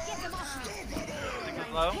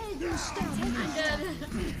 Hello?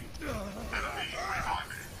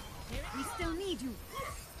 We still need you.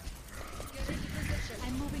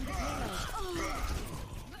 I'm moving the payload.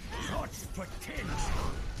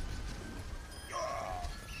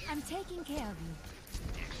 I'm taking care of you.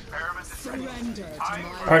 Surrender to my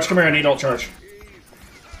Arch, come here, I need ult charge.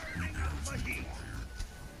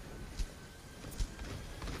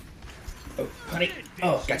 Oh, honey.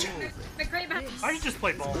 Oh, gotcha. I should just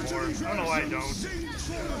play ball more. I don't know why I don't.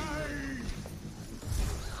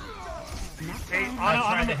 Hey, on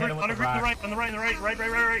the right, on the right.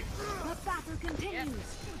 The battle continues.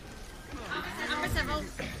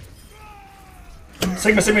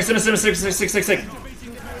 Sigma.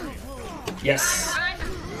 Yes.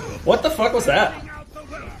 What the fuck was that?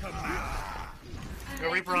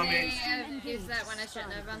 Go Reaper on me. I used that when I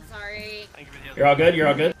shouldn't have. I'm sorry. You're all good? You're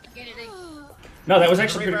all good? No, that was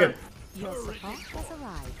actually pretty good. Your support has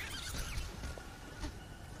arrived.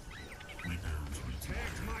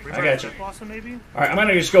 I got you. Blossom, maybe? Alright, I'm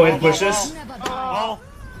gonna just go ahead and push this. Ball.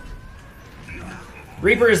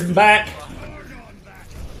 Reaper is back.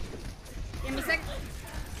 Give me a sec.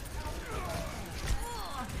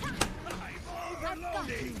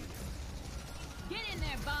 Get in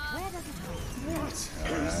there, Bob. Where does it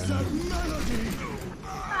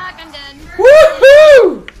Fuck, I'm done.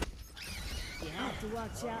 Woohoo! You have to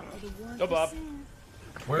watch out for the one. Go, Bob.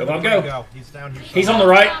 where Go, did Bob, he go. go? He's down here. He's on the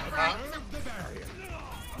right. I'm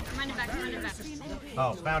running back.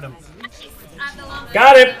 Oh, found him. I have the long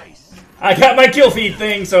Got him! I got my kill feed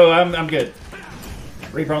thing, so I'm good.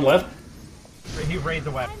 Reaper on the left. He raised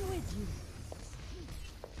the weapon. I'm with you.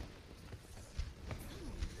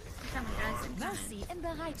 Mercy im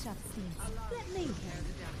Bereitschaftsdienst. Let me.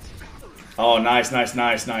 Oh, nice. At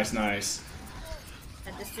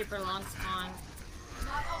the super long spawn.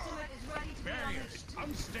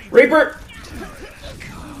 Reaper!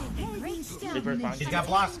 Reaper's fine. He's got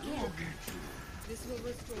blocks.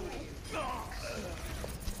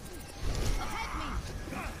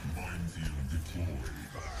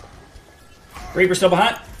 Reaper still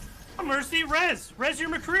behind. Oh, Mercy, Res your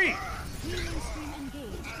McCree.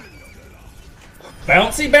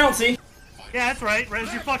 Bouncy. Yeah, that's right.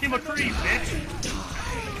 Res your fucking McCree,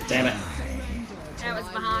 bitch. Damn it. That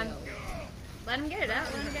was behind. Let him get it out.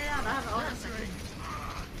 I have all the second.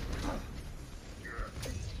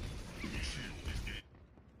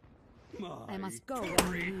 I must go when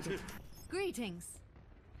I'm needed. Greetings.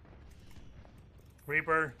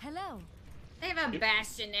 Reaper. Hello. They have a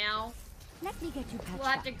Bastion now. Let me get you patched We'll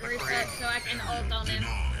have to up. group up so I can ult on him.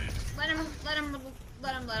 Let him.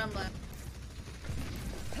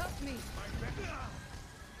 Help me.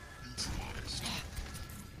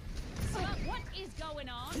 What is going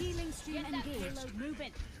on? Healing stream engaged.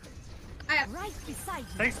 Moving. I have Right beside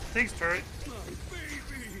you. Thanks, turret.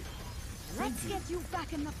 Let's get you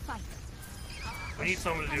back in the fight. I need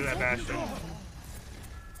someone to do that bastion.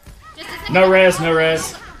 just a second. No res, no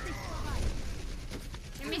res.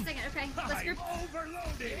 Give me a second. Okay, let's group.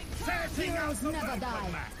 Heroes never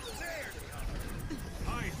die.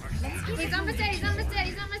 He's almost dead. He's almost dead.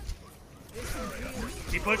 He's almost.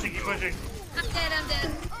 Keep pushing. I'm dead. I'm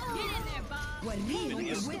dead. Well, Leon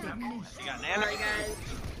is with it. You got nano. Sorry,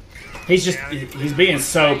 guys. He's being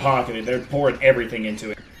so pocketed. They're pouring everything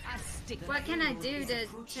into it. What can I do to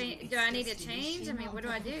change? Do I need to change? I mean, what do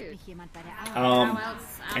I do?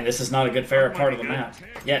 And this is not a good fair part of the map.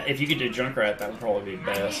 Yeah, if you could do Junkrat, that would probably be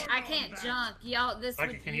best. I can't junk. Y'all, this Like,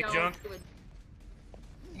 would can you y'all junk? would-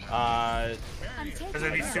 Because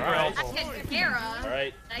it'd be super helpful. I can Farah.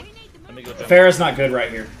 Alright. Let me go jump. Farah's not good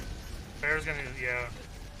right here. Bear's gonna, yeah.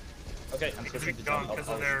 Okay, I'm It's switching to junk jump. because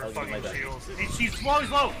of their I'll give my fucking best. shields. She's slow, he's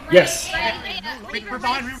low. Yes. Reaper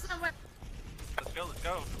behind, Reaper. Let's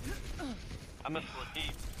go. I'm a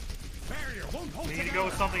sleep. We need to go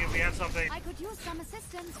with something if we have something. I could use some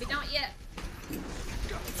assistance. We don't yet.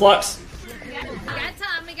 Flux. We got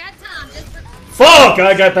time. We got time. Just for... Fuck!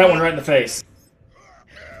 I got that one right in the face.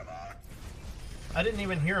 I didn't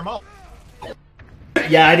even hear him all.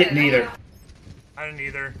 Yeah, I didn't either. I didn't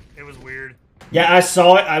either. It was weird. Yeah, I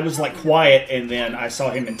saw it. I was like quiet, and then I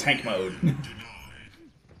saw him in tank mode.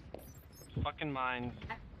 Fucking mine.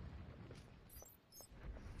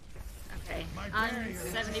 Okay, I'm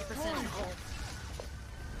 70% ult.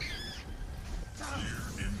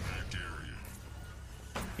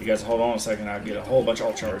 You guys hold on a second. I'll get a whole bunch of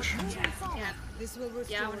ult charge.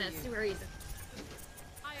 Yeah, I'm gonna see where he's.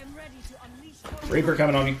 I am ready to unleash. Reaper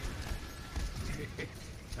coming on you.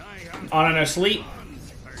 On no sleep.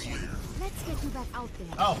 Let's get you back out there.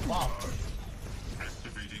 Oh, wow.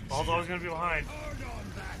 Ball's always gonna be behind.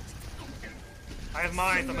 I have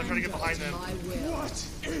mines. I'm gonna try to get behind them. What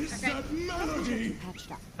is that melody?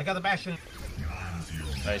 I got the Bastion.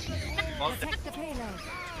 Nice. Protect the payload.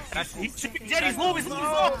 He's low, he's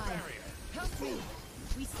low.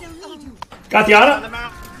 We still need you. Got the Ana?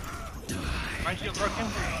 My shield broken.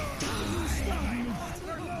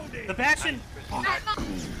 The Bastion.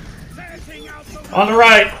 On the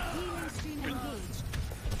right. Healing stream engaged.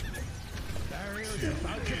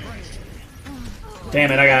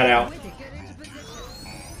 Damn it, I got out.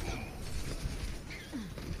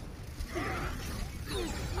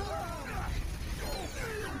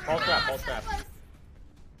 Fall trap.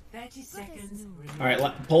 30 seconds.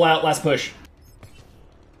 Alright, pull out, last push.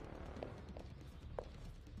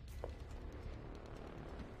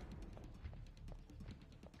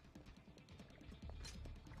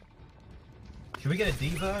 Should we get a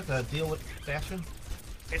diva to deal with Bastion?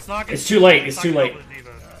 It's not gonna It's too late, it's too not gonna late. help with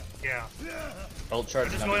Diva. Yeah. Ult charge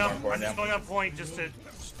I'm is just gonna going be up. more I'm just important going now. up point just to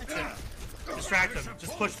distract him.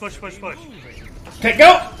 Just push. Okay,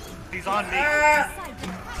 go! He's on me.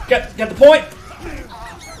 Got the point!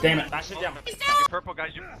 Damn it. Bash it down. You're purple,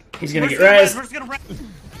 guys. He's gonna get res. Where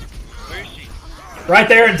is she? Right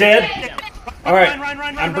there and dead. Alright,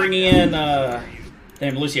 Run. I'm bringing in,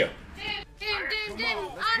 damn, Lucio. Doom.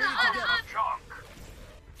 Ana.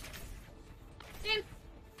 Doom.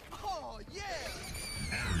 Oh, yeah.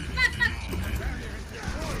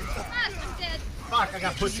 I'm dead. Fuck, I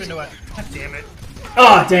got pushed into it. Damn it.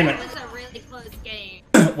 Oh, damn it. It was a really close game.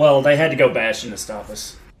 Well, they had to go Bastion to stop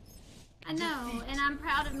us. I know, and I'm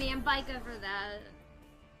proud of me and Bika for that.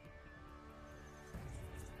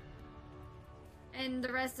 And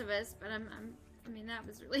the rest of us, but I mean, that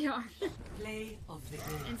was really hard. Play of the game.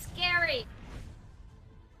 And scary.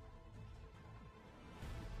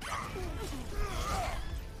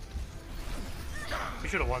 We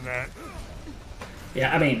should have won that.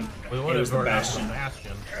 Yeah, I mean, We it would was have the burned out Bastion. the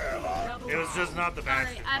Bastion. It was just not the Sorry,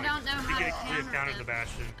 Bastion. I don't know how we to could have countered the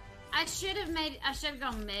Bastion. I should have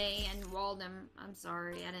gone May and walled him. I'm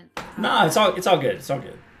sorry, I didn't. Nah, it's all good. It's all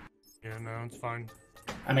good. Yeah, no, it's fine.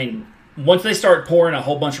 I mean, once they start pouring a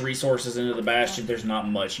whole bunch of resources into the Bastion, there's not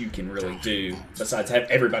much you can really do besides have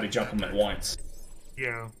everybody jump them at once.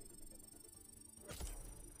 Yeah.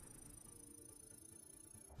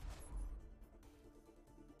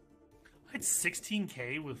 I had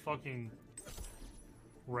 16k with fucking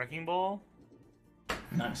Wrecking Ball.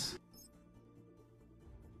 Nice.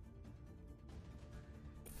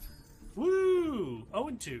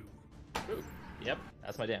 0-2. Ooh. Yep,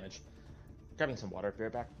 that's my damage. Grabbing some water. Be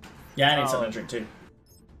right back. Yeah, I need something to drink too.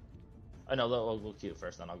 Oh no, we'll queue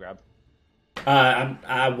first, then I'll grab.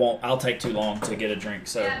 I won't. I'll take too long to get a drink.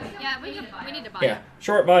 So Yeah, we need to buy yeah, it.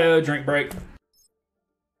 short bio, drink break.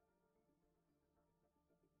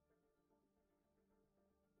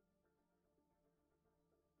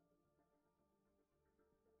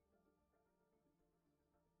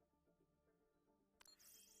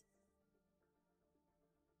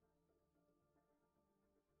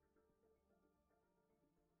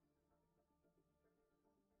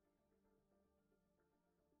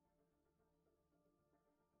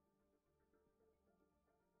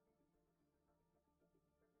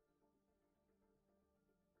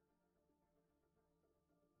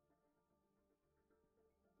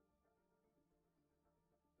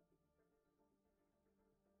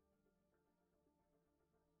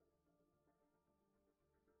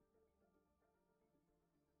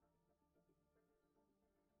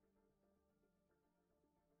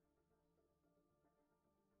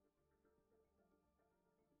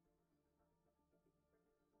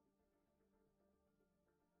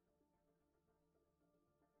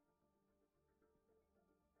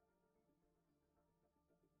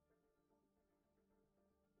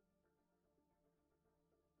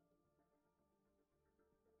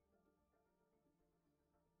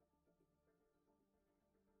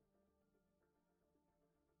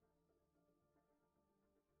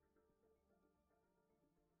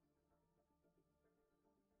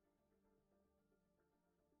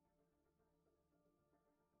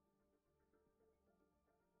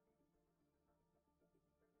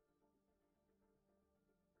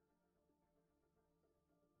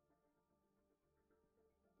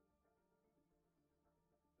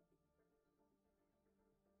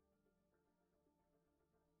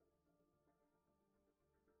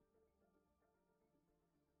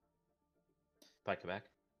 Back to back.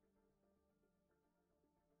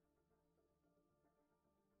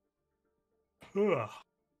 Ugh.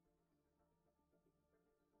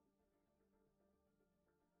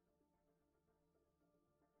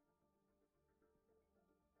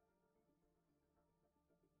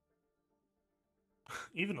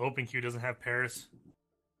 Even OpenQ doesn't have Paris.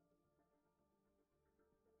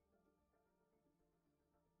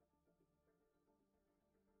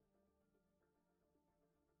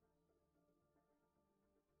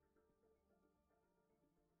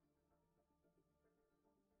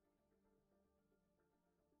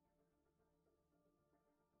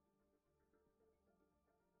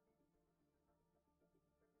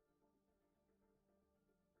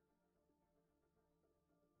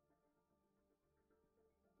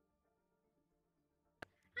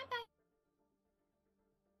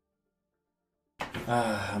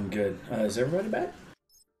 I'm good. Is everybody back?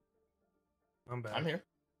 I'm back. I'm here.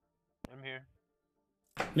 I'm here.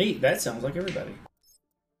 Neat. That sounds like everybody.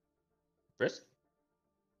 Brisk?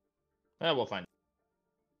 Yeah, we'll find.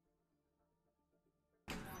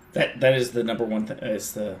 That is the number one thing.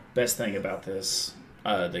 It's the best thing about this.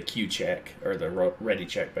 The Q check or the ready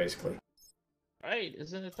check, basically. Right,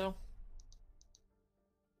 isn't it though?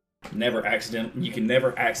 You can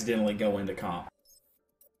never accidentally go into comp.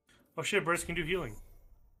 Oh shit, Burst can do healing.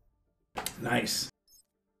 Nice.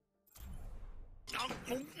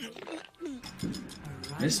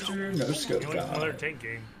 Mr. No Scope Another God. tank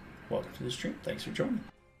game. Welcome to the stream. Thanks for joining.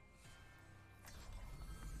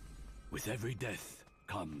 With every death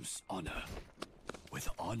comes honor. With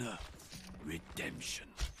honor, redemption.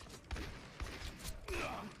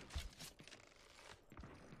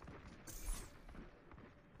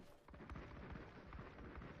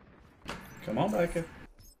 Come on, Becca.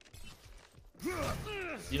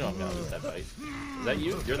 You know I'm gonna lose that fight. Is that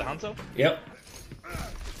you? You're the Hanzo? Yep.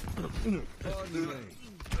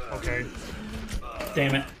 Okay.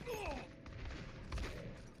 Damn it.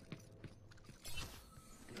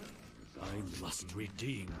 I must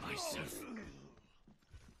redeem myself.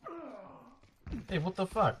 Hey, what the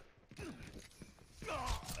fuck? You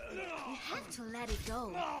have to let it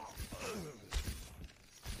go.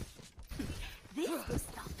 This will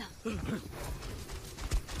stop them.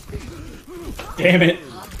 Damn it.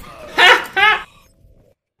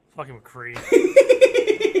 Fucking McCree.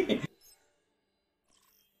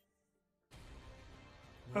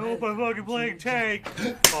 I hope I'm fucking playing tank.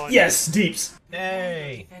 Oh, Yes, Deeps.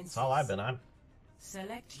 Hey, that's all I've been on.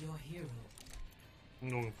 Select your hero. I'm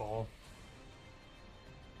going ball.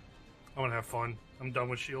 I want to have fun. I'm done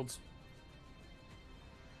with shields.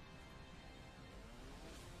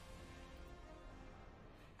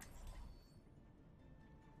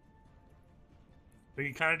 We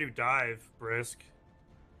can kind of do dive, Brisk.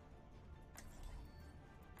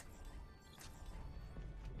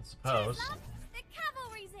 suppose. The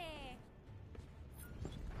cavalry's here.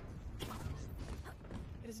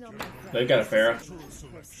 It is not my They've got a Pharah.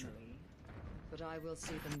 personally, but I will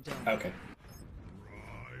see them done. Okay.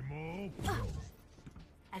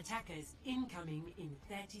 Attackers incoming in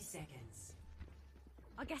 30 seconds.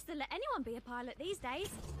 I guess they'll let anyone be a pilot these days.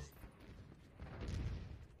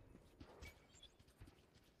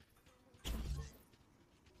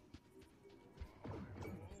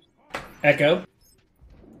 Echo.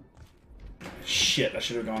 Shit, I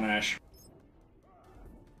should have gone Ash.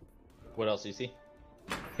 What else do you see?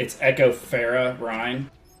 It's Echo, Pharah, Rhine.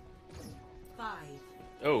 5.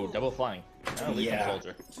 Oh, double flying. Oh, Lethal Yeah.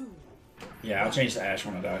 Soldier. 2. Yeah, I'll change to Ash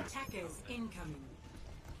when I die. Attackers incoming.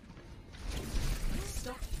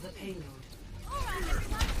 Stop the payload. Alright,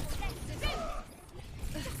 everyone, let's do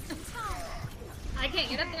it. I can't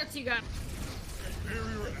get up there till you got.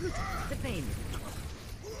 The pain.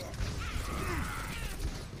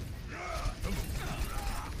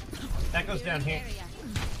 That goes down here.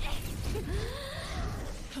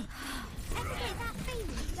 Ever get that feeling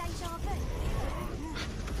of deja vu?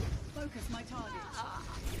 Focus my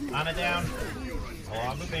target. On it down.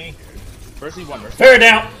 Along with me. Mercy 1, Mercy. Pharah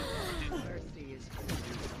down!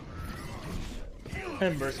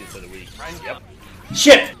 And Mercy for the week. Yep.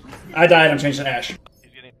 Shit! I died, I'm changing to Ash. He's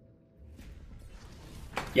getting.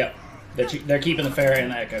 Yep. They're keeping the Pharah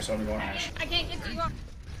and the Echo, so I'm going Ash. I can't get to you.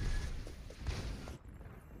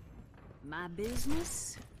 My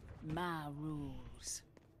business, my rules.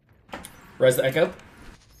 Res the Echo.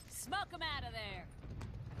 Smoke them out of there.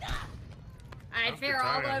 I had I'm Pharah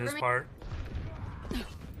all tired on over his me. part.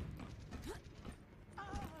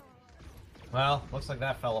 Well, looks like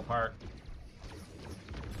that fell apart.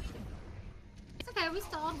 It's okay, we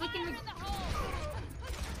stalled. We can.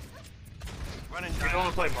 Running You don't want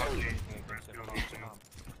to play monkey. You don't need to.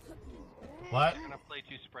 What? I'm gonna play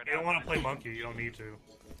too spread You out. don't want to play monkey. You don't need to.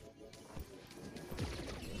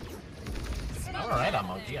 I'm alright on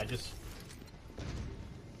monkey. I just.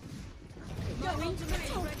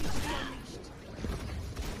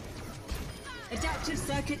 Adaptive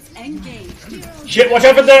circuits engaged. Shit, watch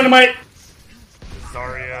out for dynamite!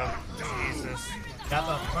 Zarya. Jesus. Got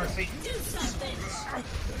the Mercy.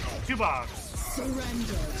 2 box.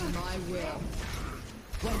 Surrender to my will.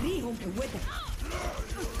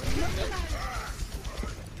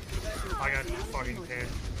 I got fucking 10.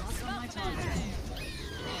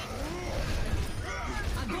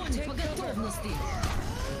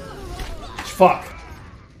 Fuck.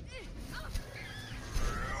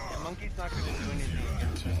 Yeah, monkey's not gonna do anything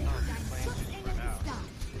against us. Playing too spread out.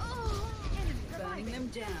 Burning them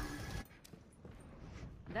down.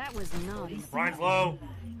 That was naughty. Ryan's low.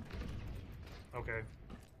 Okay.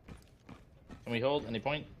 Can we hold any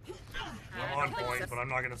point? I'm on point, but I'm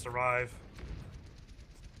not going to survive.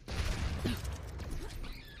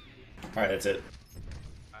 Alright, that's it.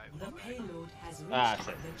 The payload has reached Ah, shit.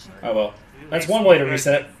 the check. Oh well. That's one way to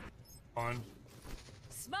reset. On.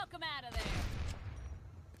 Smoke them out of there.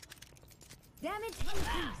 Damage increased.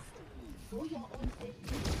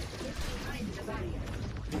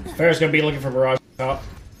 Pharah's gonna be looking for barrage top.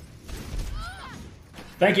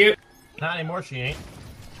 Thank you. Not anymore, she ain't.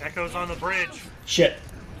 Echo's on the bridge. Shit.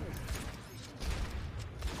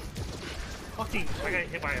 Fucking. I got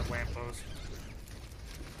hit by a lamppost.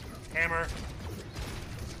 Hammer.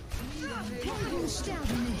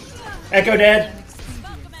 Echo dead.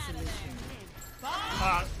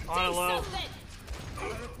 On a low.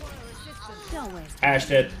 Ash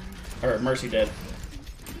dead. Or Mercy dead.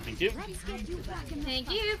 Thank you.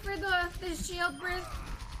 Thank you for the shield, Bruce.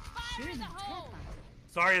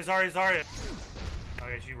 Zarya.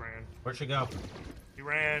 Okay, she ran. Where'd she go? She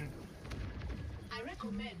ran. I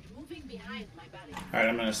recommend moving behind my body. Alright,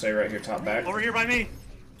 I'm gonna stay right here, top back. Over here by me.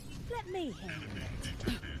 Let me handle.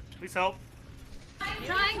 Please help.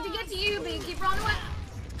 Trying to get to you, but you keep running away.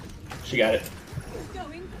 She got it.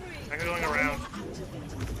 Echo going around.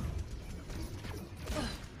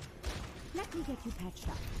 Let me get you patched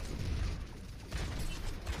up.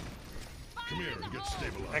 Come here and get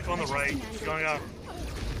stabilized. Echo on the right. She's going up.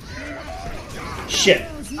 Shit.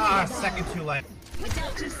 Ah, second too late.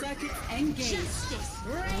 Adaptive circuits engaged.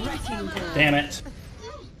 Wrecking ball. Damn it.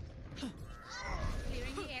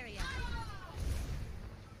 Clearing the area.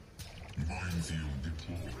 Minefield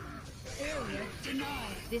deployed. Area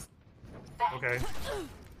denied. This Okay.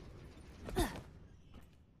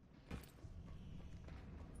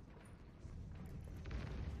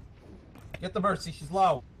 Get the Mercy. She's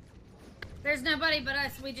low. There's nobody but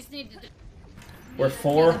us. We just need to. We're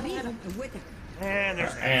 4 And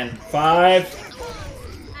there's and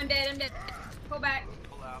 5. I'm dead. Pull back.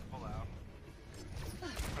 Pull out.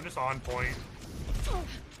 I'm just on point.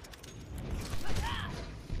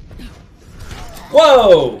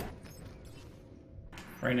 Whoa!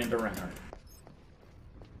 Ran into Reinhardt.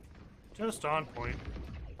 Just on point.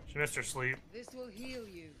 She missed her sleep. This will heal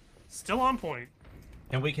you. Still on point.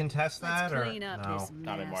 Can we contest that or clean up no? this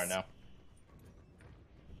Not anymore, no.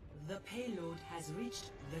 The payload has reached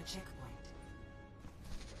the checkpoint.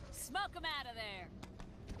 Smoke them out of there.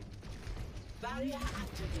 Barrier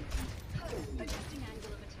activated. Adjusting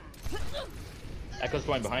angle of attack. Echo's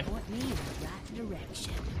going behind. Point me in the right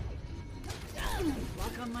direction.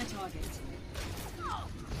 Lock on my target.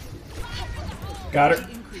 Got her.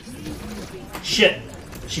 Shit.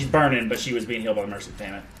 She's burning, but she was being healed by Mercy.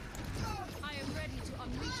 Damn it. I am ready to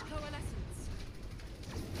unleash coalescence.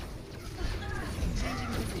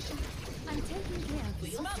 I'm taking care of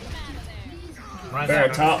you. Smoke them out of there. Bear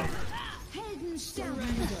top.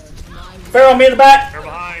 Bear on me in the back. They're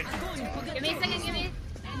behind. Give me a second, give me.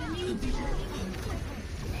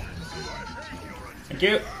 Thank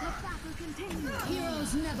you.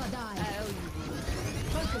 Heroes never die.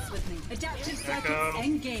 Focus with me. Adaptive Echo. circuits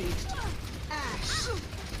engaged.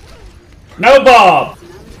 No Bob.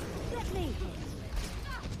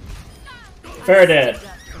 Fair dead.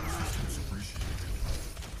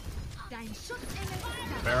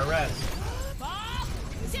 Bear rest.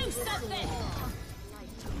 Do something.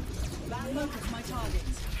 Focus my target.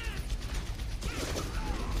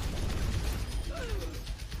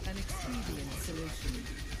 An expedient solution.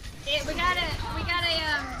 We got a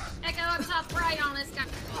Echo up top right on this guy.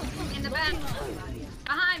 In the back.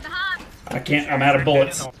 Behind. I can't. I'm out of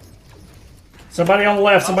bullets. Somebody on the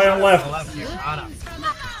left. Somebody on the left.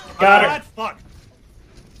 Got her. Fuck.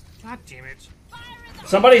 God damn it.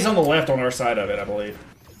 Somebody's on the left on our side of it, I believe.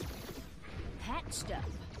 Patched up.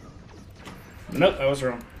 Nope, I was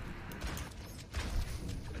wrong.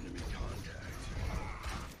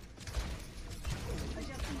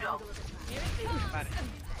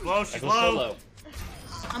 Low, she's Echo's so low. low.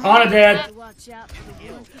 On a dead. Watch out for the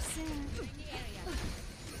 1%.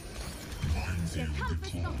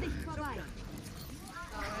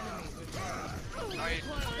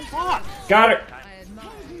 Got her.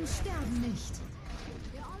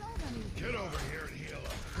 Get over here and heal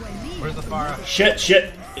up. Where's the far? Shit. She's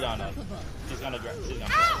gonna grab.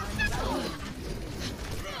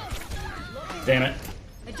 Damn it.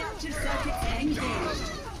 Adaptive circuits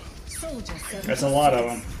engaged. Soldier That's a lot of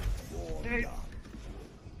them.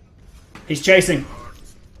 He's chasing.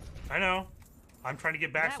 I know. I'm trying to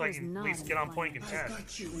get back That so I was can at not least get on point and contest.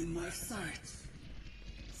 Got you in my sights.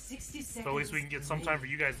 60 seconds. So at least we can get some time for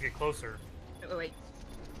you guys to get closer. Wait.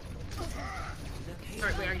 The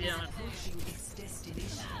Sorry, we already done it. approaching its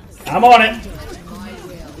destination. I'm on it.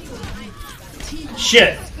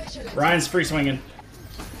 Shit. Ryan's free swinging.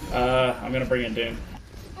 I'm gonna bring in Doom.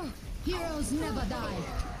 Heroes never die.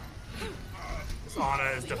 This Ana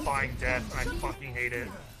is defying death, and I fucking hate it.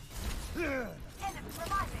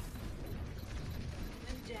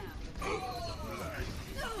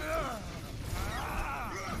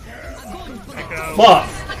 Echo. Fuck.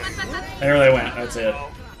 There they went. That's it.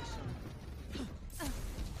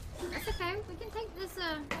 That's okay. We can take this.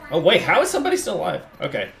 Oh wait, how is somebody still alive?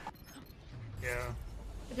 Okay. Yeah.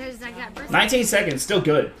 Because I got 19 seconds. Still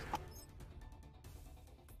good.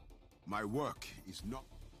 My work is not.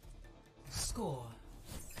 Score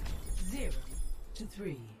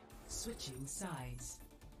 0-3. Switching sides.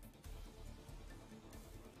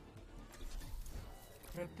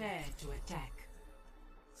 Prepare to attack.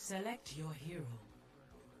 Select your hero.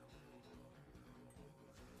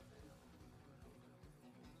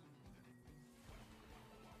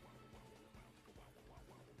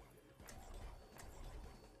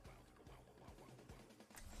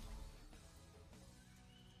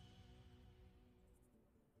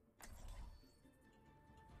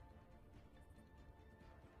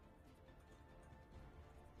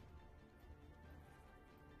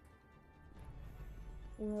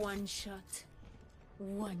 One shot,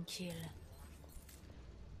 one kill.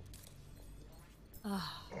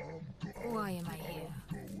 Ah, why am I here?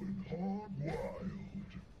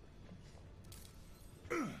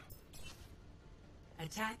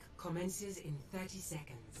 Attack commences in 30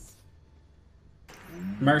 seconds.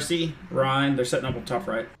 Mercy, Ryan, they're setting up on top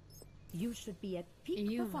right. You should be at peak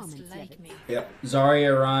You performance must like level. me. Yep.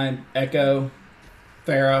 Zarya, Ryan, Echo,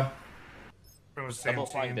 Pharah. It was the same Double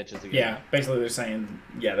flying team. bitches again. Yeah, basically they're saying,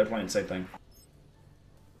 yeah, they're playing the same thing.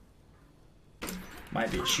 Might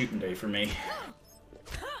be a shooting day for me.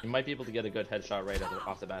 You might be able to get a good headshot right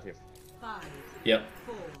off the bat here. 5, Yep.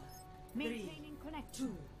 4, 3, Maintaining connection.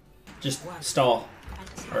 2. Just stall.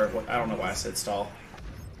 Or I don't know why I said stall.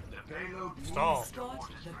 Stall.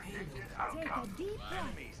 Take a deep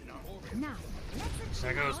breath. Now, let's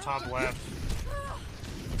That goes top left.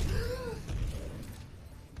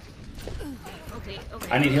 Okay,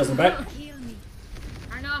 okay. I need heals in the back. Heal me.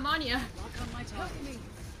 I know I'm on you.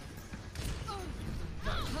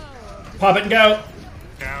 Pop it and go.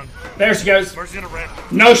 Down. There she goes. Mercy's gonna red.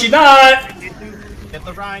 No, she's not. Get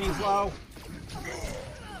the Ryan, he's low.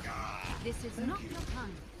 This is not your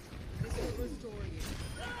time.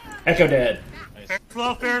 Echo dead. Fair's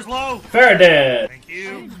low, Fair's low. Farrah dead. Thank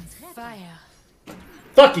you. Fire.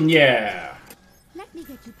 Fucking yeah. Let me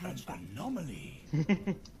get you patched up. Anomaly.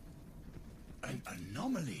 An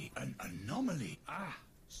anomaly. An anomaly. Ah,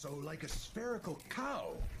 so like a spherical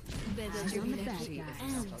cow. Eyes on the bad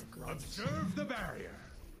guy. Observe the barrier.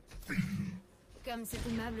 Comme c'est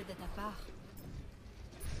aimable de ta part.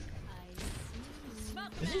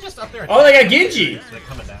 Is he just up there? Oh, they got Genji. They're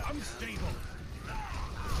coming down.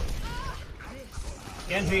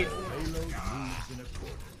 Genji.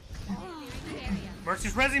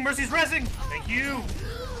 Mercy's rezzing, Mercy's rezzing. Thank you.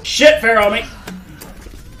 Shit, Farrah on me.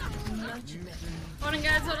 Hold on,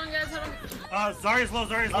 guys. Hold on, guys. Hold on. Zarya's low,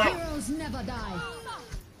 Zarya's low. Heroes never die.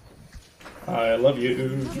 I love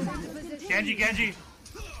you. Genji, Genji.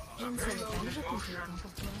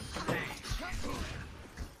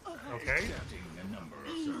 Okay.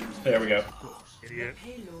 There we go. Idiot.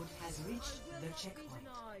 Payload has reached the checkpoint.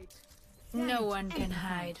 No one can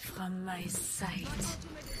hide from my sight.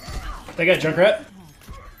 They got Junkrat.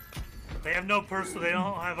 They have no purse, so they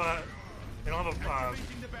don't have a. They don't have a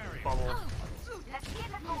bubble.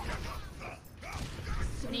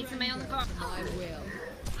 Need somebody on the car. I will.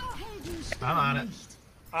 I'm on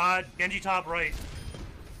it. Genji top right.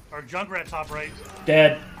 Or Junkrat top right.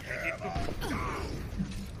 Dead.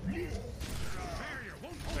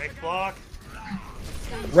 Nice block.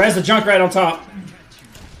 Res the Junkrat on top.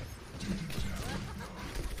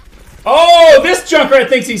 Oh, this Junkrat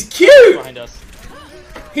thinks he's cute. Behind us.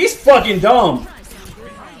 He's fucking dumb.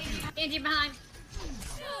 Angie behind.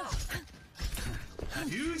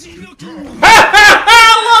 I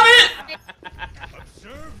love it.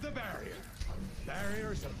 Observe the barrier.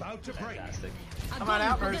 Barrier's about to break. Fantastic. Come on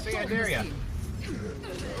out, Mercy. I dare you.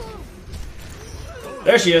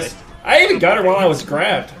 There she is. I even got her while I was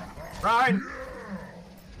grabbed. Ryan.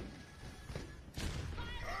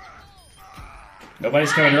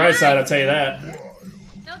 Nobody's coming right side, I'll tell you that.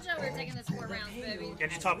 Don't show we're taking this 4 rounds, baby.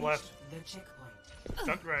 Genji top left. The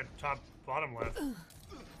checkpoint. Junkrat top bottom left.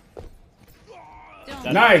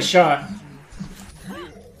 Nice shot.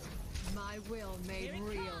 My will made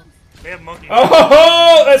real. They have monkey.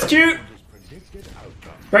 Oh, that's cute.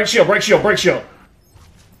 Break shield, break shield, break shield.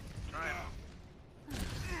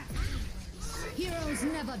 Heroes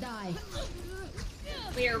never die.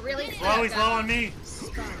 We are really Low, he's low on me.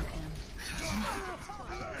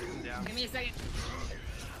 Give me a second.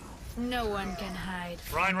 No one can hide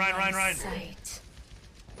from Ryan. my sight.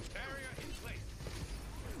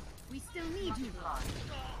 We still need you.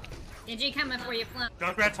 Angie coming for you, Flump.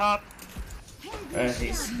 Junkrat top.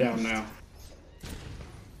 He's down now.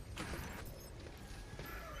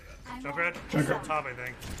 Junkrat Junkrat. top, I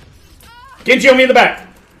think. Genji on me in the back.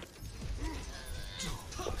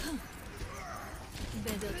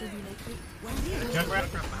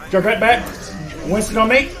 Junkrat back. Winston on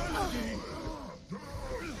me.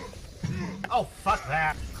 Oh, fuck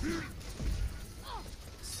that.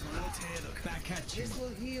 Back at you. This will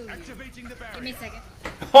heal you. Activating the barrier. Give me a second.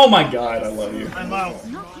 Oh my god, I love you. I'm low.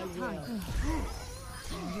 Not your time.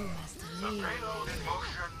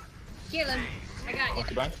 Kill him. I got you.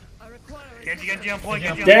 Goodbye. Genji on point.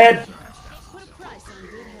 Genji on Dead. Put a price on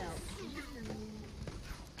good health.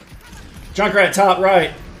 Junkrat top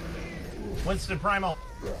right. Winston Primal.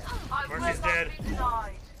 Mercy's dead.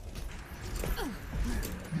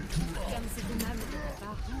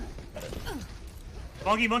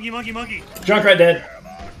 Monkey. Junkrat dead.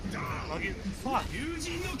 Monkey. Fuck.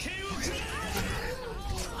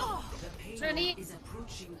 Trinity. Is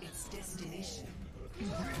approaching its destination.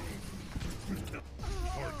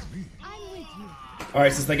 I'm with you.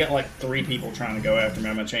 Alright, since they got like 3 people trying to go after me,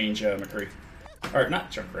 I'm gonna change McCree. Or not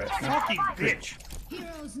Junkrat. No. Fucking bitch.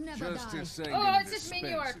 Heroes never die. Oh, it's just me and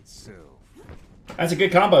you are. That's a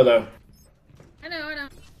good combo though. I know.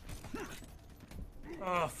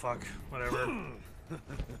 Oh, fuck. Whatever.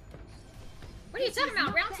 What are you talking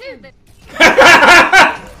about? Round 2.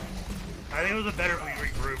 I think it was a better if we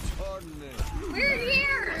regrouped. We're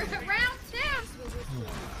here. Round 2.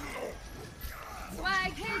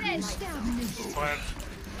 Swag hit it. But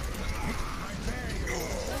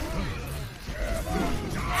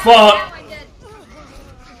Fuck. Now I did.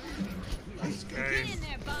 okay. Get in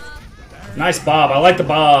there, Bob. Nice bob. I like the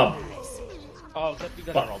bob. Oh, except you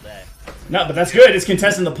got it all day. No, but that's good. It's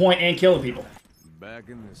contesting the point and killing people. Back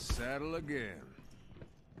in the saddle again.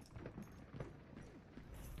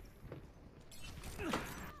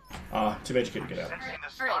 Too bad you couldn't get out.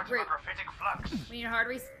 Alright, group. We need a hard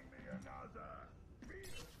reset.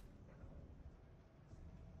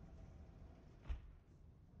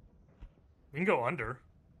 We can go under.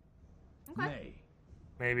 Okay.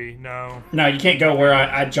 Maybe. No. No, you can't go where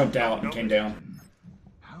I jumped out and came down.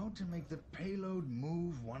 How to make the payload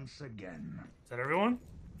move once again. Is that everyone?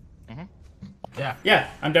 Mm-hmm. Yeah. Yeah,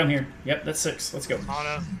 I'm down here. Yep, that's 6. Let's go.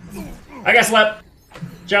 Anna. I got slept.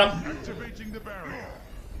 Jump. Activating the barrier.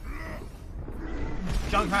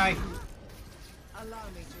 Shanghai. Allow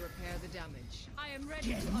me to repair the damage. I am ready.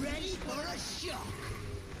 Get ready for a shock.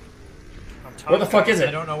 Up top. Where the fuck is I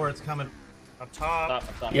it? don't know where it's coming. Up top. Up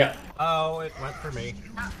top. Yeah. Oh, it went for me.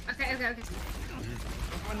 Okay.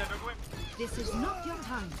 This is not your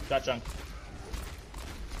time. Got Junk.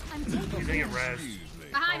 I'm He's taking gonna get res.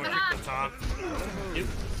 Behind, Up behind. top. Yep.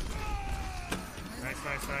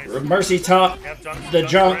 Nice. Mercy top. Yep, junk, The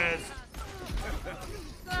junk. res.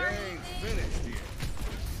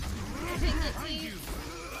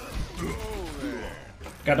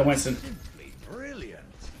 Got the Winston. Brilliant.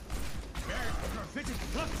 Prophetic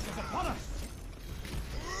flux is upon us.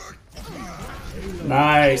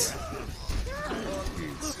 Nice.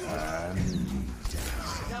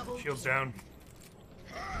 Shields down.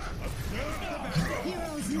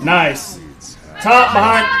 Nice. Top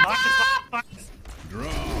behind.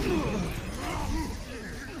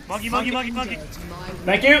 Monkey.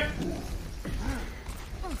 Thank you.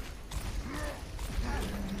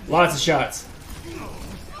 Lots of shots.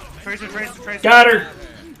 Tracer. Got her.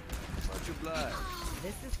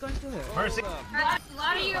 This is going to hurt. Mercy. A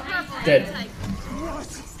lot of you are purple. Dead.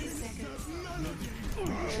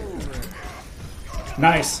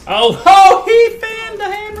 Nice. Oh, he fanned the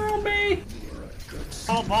hammer on me.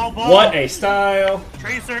 Ball. What a style.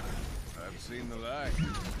 Tracer. I've seen the light.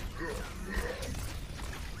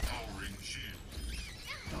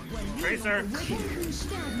 Tracer.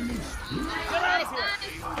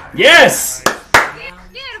 Yes.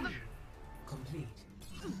 Complete.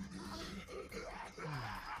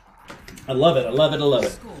 I love it.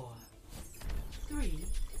 Score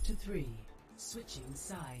 3-3. Switching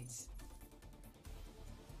sides.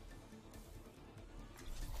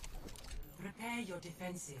 Prepare your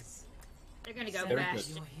defenses. They're gonna go Very back.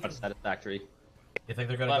 good. Unsatisfactory. You think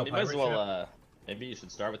they're gonna Well, go you might as pirate well, ship? maybe you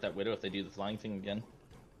should start with that Widow if they do the flying thing again.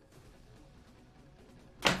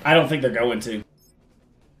 I don't think they're going to.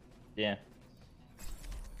 Yeah.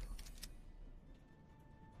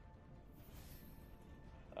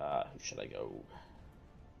 Who should I go?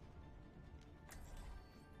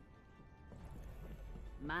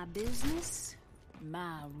 My business,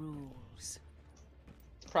 my rules.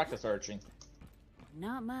 Practice arching.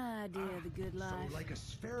 Not my idea of the good life. Like a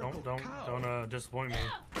spherical Don't disappoint me.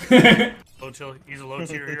 He's a low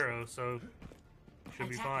tier hero, so should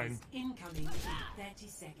be fine. Incoming in 30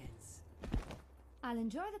 seconds. I'll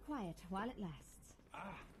enjoy the quiet while it lasts.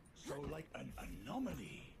 So like an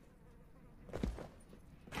anomaly.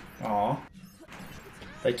 Aw.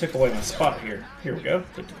 They took away my spot here. Here we go.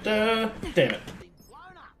 Da-da-da. Damn it.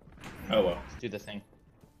 Oh well. Do the thing.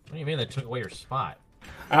 What do you mean they took away your spot?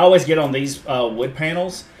 I always get on these wood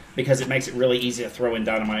panels because it makes it really easy to throw in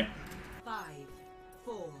dynamite. 5,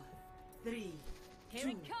 4, 3, Here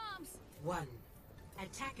it comes. 1.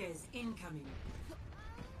 Attackers incoming.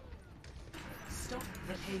 Stop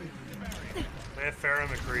the payload. They have Farrah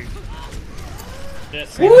McCree.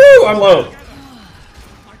 Woo! I'm low.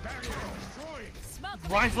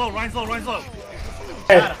 Ryan's low.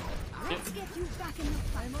 Hey.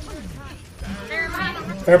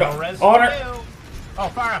 Fair about on her. Oh,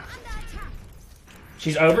 Farah.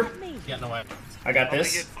 She's over. Getting away. I got I'm gonna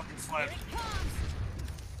this. get fucking slapped.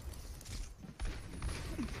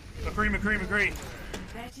 McCree.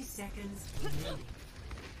 30 seconds. They're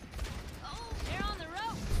on the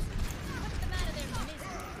rope. Put them out of their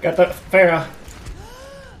misery. Got the Farah.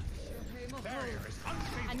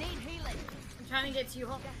 I need healing. I'm trying to get to you.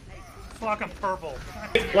 Fuck, I'm purple.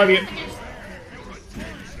 Love you. I'm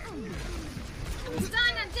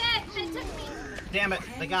stunned. I'm dead. They took me. Damn it,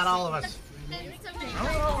 they got all of us.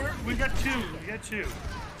 We got two.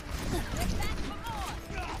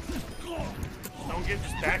 Don't get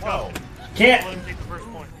just back up. Can't. Let him take the first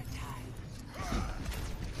point.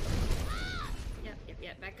 Yep.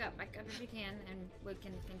 Back up if you can, and we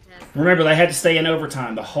can contest. Remember, they had to stay in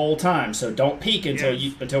overtime the whole time, so don't peek until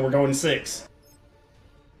until we're going to 6.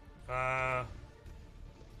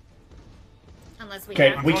 Unless we Okay,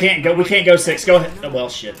 have we to. can't go. We can't go 6. Go ahead. Oh, well,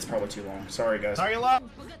 shit. It's probably too long. Sorry, guys. Sorry, love.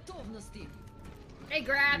 Hey,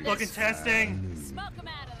 grab Fucking this. testing. Smoke him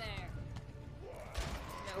out of there.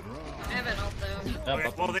 Nope. I have an ult though. Okay,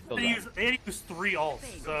 well, they had to use 3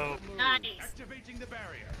 ults, so. Nice. Activating the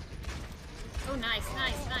barrier. Oh, nice,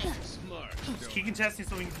 nice. Keep contesting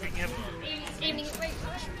so we can have. Aiming, wait.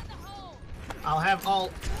 I'll have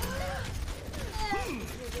ult.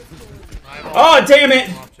 Oh, damn it!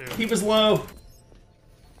 He was low.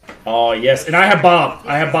 Oh, yes. And I have Bob.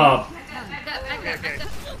 I have Bob.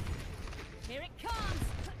 Here it comes.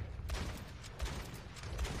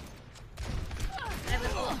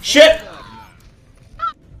 Shit!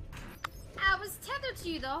 I was tethered to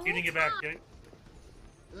you the whole You didn't get back, time. okay?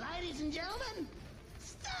 Ladies and gentlemen,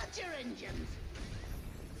 start your engines.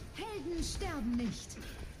 Helden sterben nicht.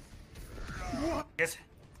 Yes.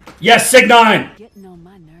 Yes, Sig 9! Getting on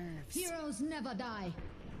my nerves. Heroes never die.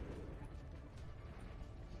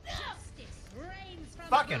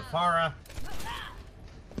 Fucking Farah.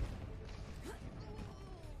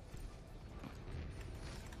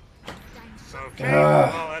 Okay,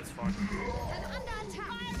 well, that's fun.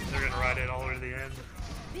 They're gonna ride it all the way to the end.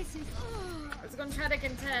 This is. I was gonna try to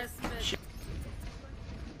contest, but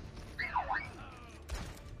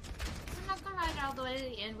I'm not gonna ride it all the way to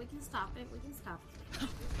the end. We can stop it. We can stop it.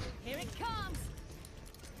 Here it comes.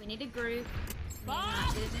 We need a group.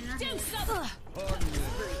 Bob, do something.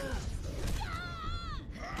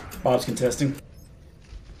 Bob's contesting.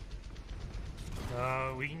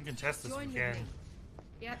 We can contest this if we can.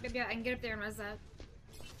 Yeah, I can get up there and res that.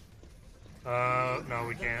 No,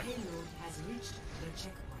 we can't.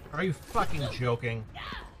 Are you fucking joking?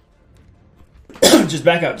 Just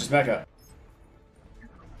back up. Just back up.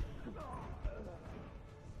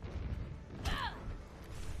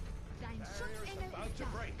 About to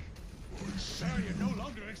break. Barrier no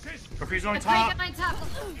longer exists. Freeze on I top. my top.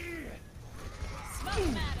 Smoke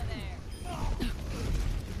him out of there.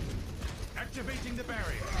 Activating the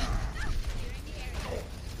barrier.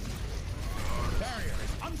 Barrier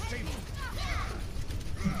is unstable.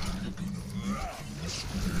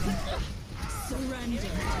 Surrender.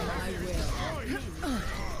 I will.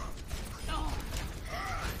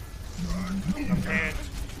 Okay.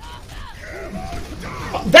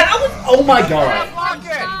 That was. Oh my god. Block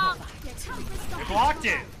it! They blocked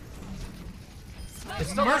it. It's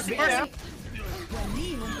still Mercy, mercy.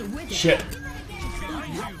 Shit.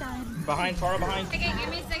 Behind, far behind. Second, give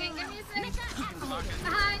me a second. Give me a second.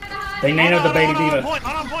 Behind. They nanoed the baby On diva. point,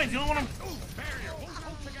 on point. You don't want him.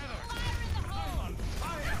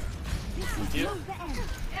 Yep.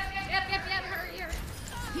 Hurry,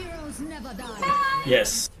 hurry. Heroes never die.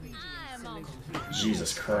 Yes. I'm on.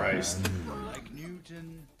 Jesus Christ. Like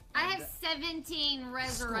Newton. I have 17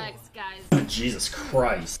 resurrects, guys. Jesus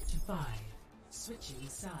Christ. 5. Switching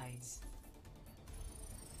sides.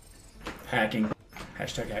 Hacking.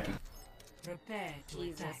 Hashtag hacking. Prepare to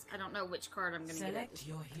Jesus, attack. I don't know which card I'm gonna Select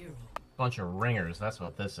your hero. Bunch of ringers, that's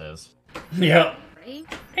what this is. Yep. get. Ready?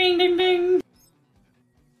 Ding ding ding.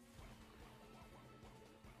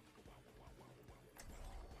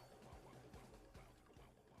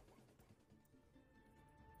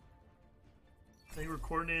 They were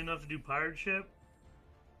coordinated enough to do pirate ship.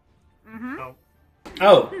 Mm-hmm. No.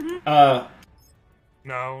 Oh.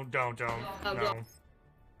 No, don't. Oh, No.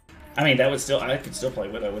 I mean, that would still. I could still play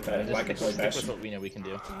with it with that. If I could play Stick with Bastion. what we know we can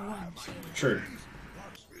do. True.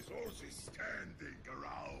 Resources standing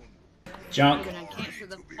around. Junk. I'm gonna cancel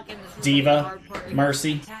the fucking Diva. hard part.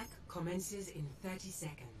 Mercy. Attack commences in 30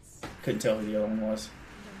 seconds. Couldn't tell who the other one was.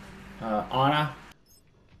 Anna.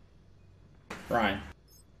 Ryan.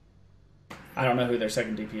 I don't know who their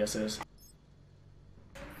second DPS is.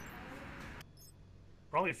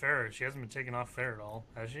 Probably Farrah. She hasn't been taken off Farrah at all,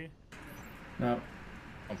 has she? No.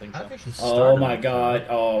 I don't think I so. think she Oh started my with god.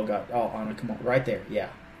 Oh god. Oh, Anna, come on. Right there. Yeah.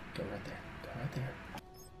 Go right there. Go right there.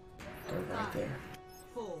 Go right there.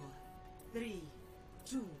 4, 3,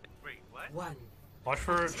 2, Wait, what? 1. Watch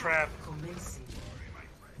for a trap. Commencing.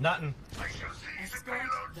 Nothing. Escort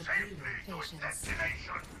the payload. Patience.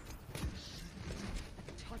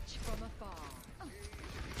 Touch from afar.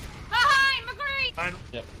 Behind, McCree! I,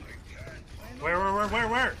 Yep.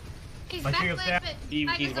 where? He's My thing is backlit, that- but He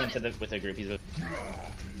Tiger's went to on the with the group. He's with.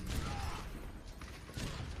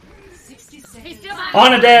 60 it. seconds. He's still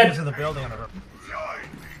behind. Anna dead. Into the building on her.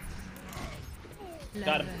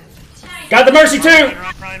 Got him. Got the Mercy too.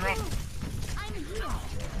 Ryan.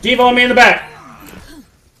 Diva on me in the back.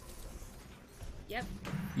 Yep.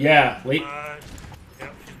 Yeah. Wait. Yep,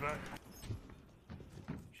 she's back.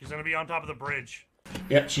 She's gonna be on top of the bridge.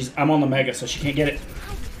 Yep. I'm on the Mega, so she can't get it.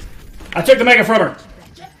 I took the Mega from her.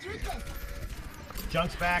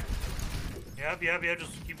 Junk's back. Yep.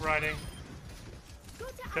 Just keep riding.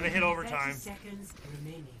 Gonna hit overtime. 30 seconds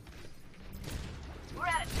remaining. We're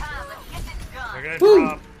out of time. Let's get this done. They're gonna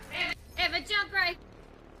drop. If a jump right.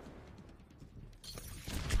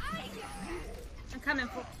 I'm coming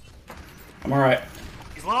for. I'm alright.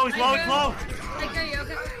 He's low. Like, are you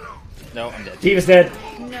okay? No, I'm dead. Tifa's dead.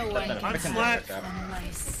 No one I'm can slept. hide from my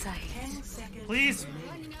sight. Please.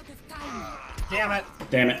 Damn it.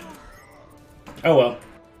 Damn it. Oh well.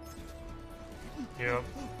 Yep.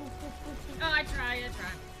 Oh, I tried.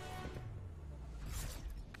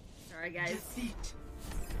 Sorry, guys.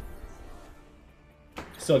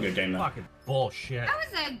 Still a good game though. Fucking bullshit. That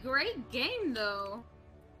was a great game, though.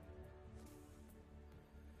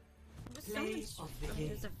 Play of the It game.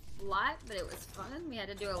 was a lot, but it was fun. We had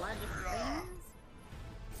to do a lot of different things.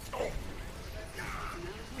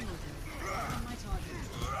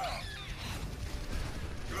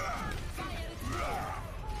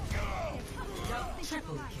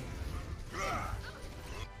 Triple kill.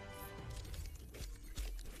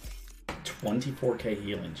 24k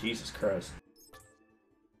healing. Jesus Christ.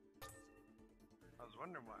 I was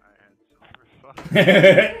wondering why I had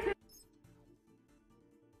silver.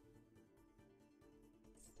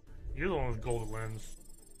 You're the one with gold lens.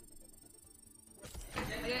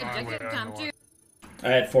 I got time too. I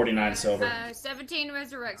had 49 silver. 17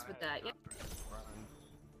 resurrects with that. Yep.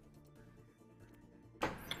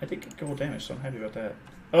 I did get gold damage, so I'm happy about that.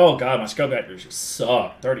 Oh god, my skull backers just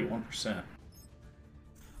suck. 31%.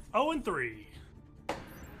 0-3.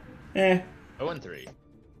 Eh. 0-3.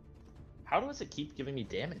 How does it keep giving me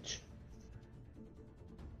damage?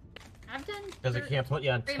 I've done. Because it can't put you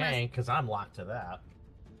on 3 tank, because I'm locked to that.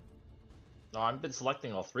 No, I've been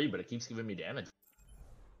selecting all 3, but it keeps giving me damage.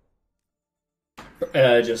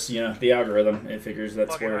 Just, you know, the algorithm. It figures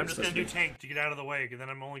that's Fuck it, where I'm it's just supposed gonna to do be. tank to get out of the way, because then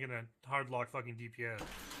I'm only gonna hard lock fucking DPS.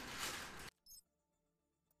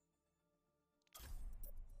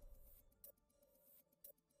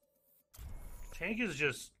 Tank is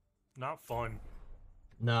just not fun.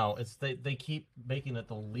 No, it's they keep making it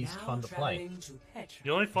the least Now fun to play. traveling to Petra. The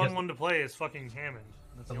only fun Just- one to play is fucking Hammond.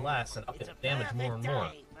 That's the The only less and up the damage more and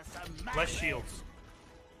more. Less shields.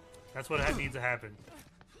 That's what needs to happen.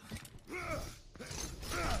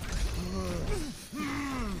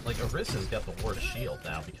 Like Orissa's got the worst shield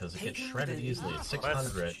now because it gets shredded easily at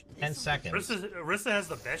 600, 10 seconds. Orisa has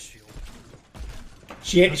the best shield.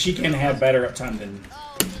 She can have better uptime than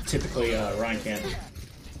typically Ryan can.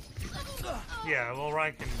 Yeah, well,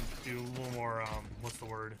 Ryan can do a little more, what's the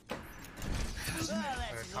word?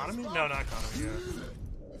 Economy? No, not economy, yeah.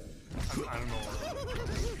 I don't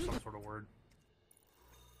know, some sort of word.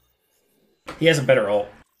 He has a better ult.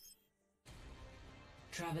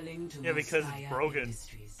 Traveling to Yeah, because it's Messiah broken.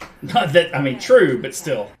 Industries. Not that, I mean, true, but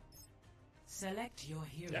still. Select your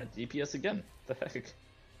hero. Yeah, DPS again. The heck?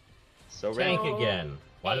 So Tank rare. again.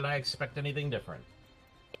 Why did I expect anything different?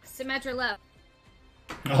 Symmetra left.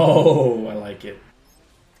 Oh, I like it.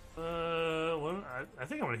 Well, I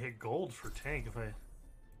think I'm gonna hit gold for tank if I...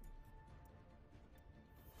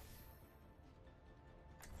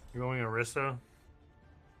 You're going Orisa?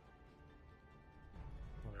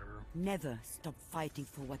 Whatever. Never stop fighting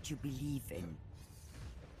for what you believe in.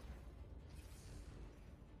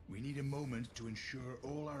 We need a moment to ensure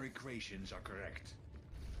all our equations are correct.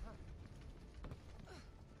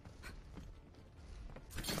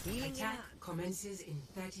 Attack commences in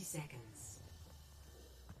 30 seconds.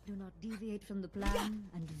 Do not deviate from the plan,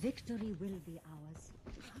 and victory will be ours.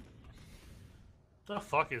 The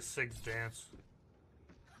fuck is Sig's dance?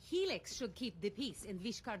 Helix should keep the peace in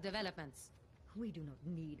Vishkar developments. We do not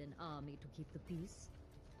need an army to keep the peace.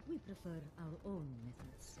 We prefer our own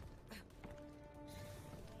methods.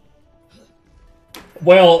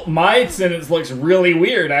 Well, my sentence looks really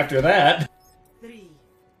weird after that. 3,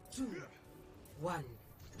 2, 1.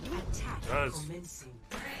 Attack commencing.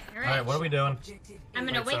 Alright, what are we doing? I'm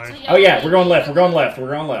gonna wait till you. Oh yeah, we're going left. We're going left. We're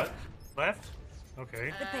going left. Left?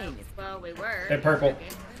 Okay. Well, we were. They're purple. Okay.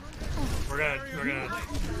 We're gonna...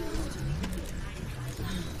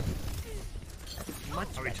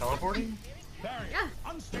 Are we teleporting? Yeah.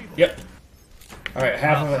 Yep. All right,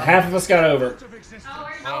 half of us got over.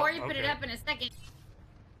 I'll already put it okay. up in a second.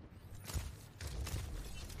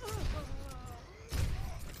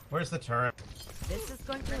 Where's the turret? This is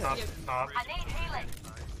going to Top, top. I need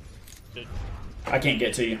healing. I can't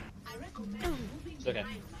get to you. It's okay.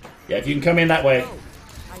 Yeah, if you can come in that way.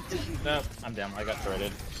 No, I'm down. I got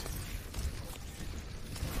threaded.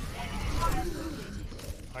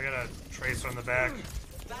 I got a tracer on the back.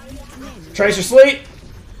 Tracer sleep.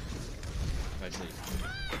 Nicely.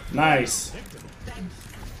 Nice.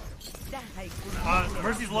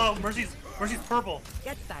 Mercy's low. Mercy's purple.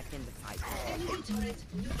 Get back in the fight.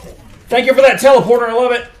 Thank you for that teleporter. I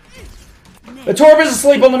love it. The Torb is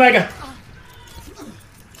asleep on the Mega.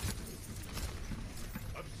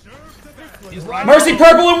 Mercy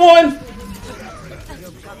purple in one.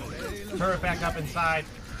 Turret back up inside.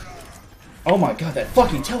 Oh my god, that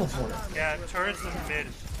fucking teleporter. Yeah, turret's in mid.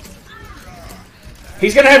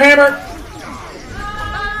 He's gonna have hammer.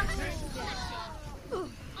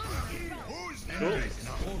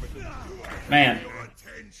 Man.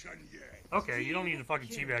 Okay, you don't need to fucking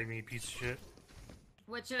teabag me, you piece of shit.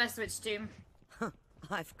 What should I switch to?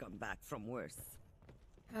 I've come back from worse.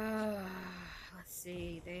 Let's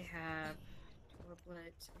see. They have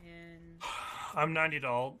Torblet and. I'm 90 to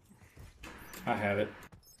ult. I have it.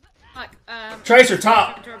 Fuck. Tracer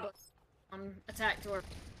top. Attack Torb.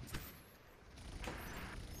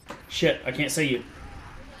 Shit, I can't see you.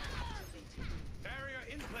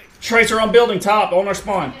 Tracer on building top on our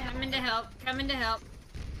spawn. Coming to help. Coming to help.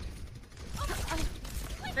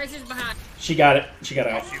 Tracer's behind. She got it. She got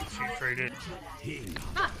out. She traded.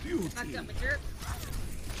 Ah, fucked up, mature.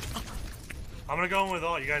 I'm gonna go in with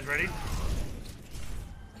all. You guys ready?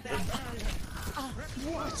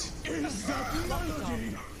 What is that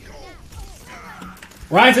melody?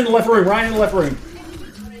 Ryan's in the left room. Ryan in the left room.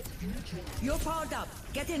 You're powered up.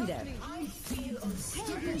 Get in there.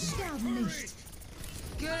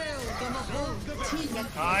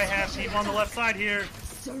 I have people on the left side here.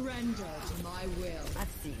 Surrender to my will.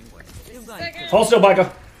 That's the worst. Hold still,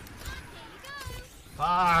 Micah.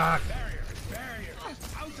 Fuck. Barrier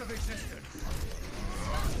out of existence.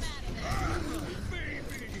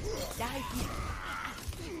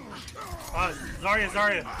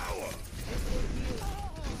 Zarya. I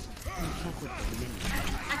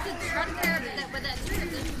could truck there, but that turret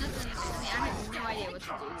does nothing. I have no idea what to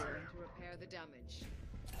do here. To repair the damage.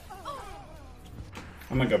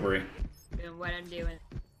 I'm gonna go Bree. Doing what I'm doing.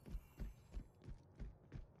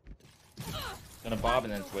 Gonna bob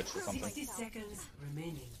and then switch to something. 60 seconds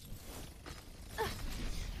remaining.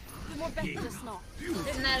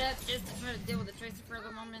 Isn't that up just to try to deal with the Tracer for a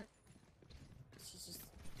little moment? She's just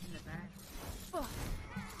in the back.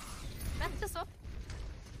 Back this up.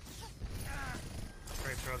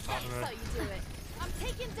 Tracer on top of it. That's how you do it. I'm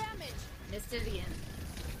taking damage. Missed it again.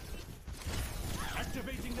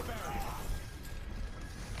 Activating the barrier.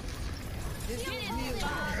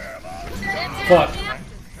 Fuck.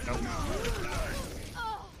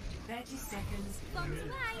 30 seconds.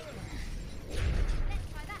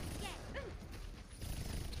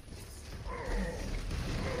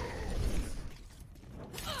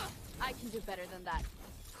 I can do better than that.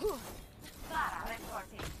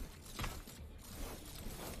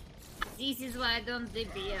 This is why I don't do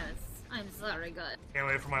BS. I'm sorry, God. Can't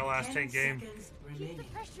wait for my last 10 game. Keep the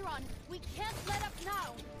pressure on. We can't let up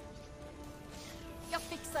now. Yo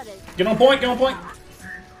fixaré. Get on point. Get on point.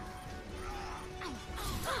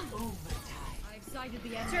 I've sighted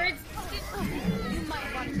the enemy. Turrets. You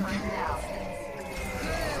might want to right now.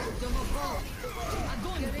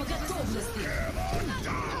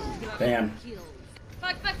 Damn.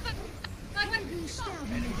 Fuck.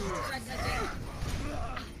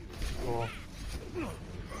 Cool.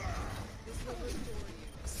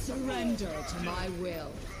 Surrender to my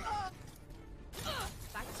will.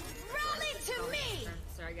 Rally to me!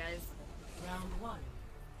 Sorry, guys. Round 1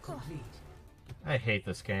 complete. I hate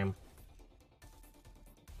this game.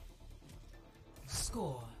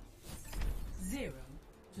 Score 0-0.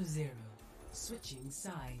 Switching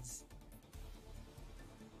sides.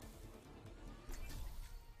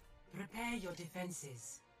 Prepare your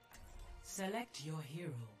defenses. Select your hero.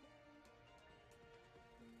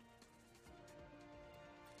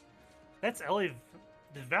 That's Ellie.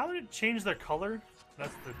 Did Valorant change their color?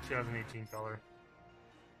 That's the 2018 color.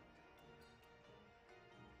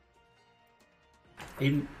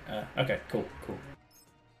 Okay, cool.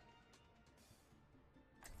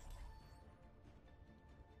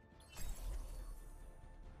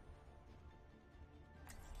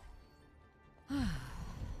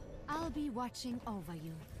 I'll be watching over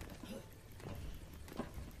you.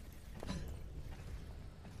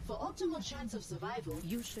 For optimal chance of survival,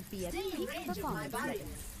 You should be at stay in peak range of my performance.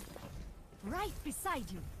 barriers. Right beside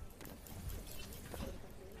you.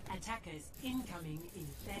 Attackers incoming in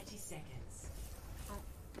 30 seconds.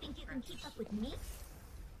 Think you can keep up with me?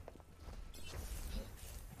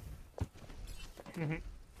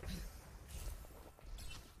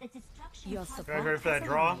 The destruction Your has support Guys ready for that has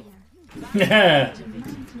draw? Yeah.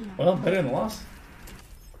 Well, better than the loss.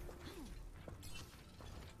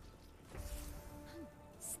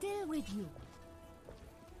 Still with you.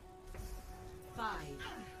 5,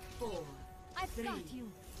 4, 3,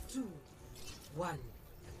 2, 1.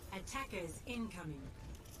 Attackers incoming.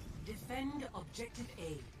 Defend objective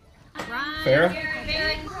A. Run. Fair.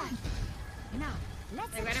 Now,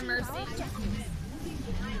 they got a mercy.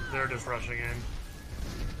 They're just rushing in.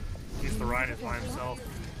 He's the Rhino by himself.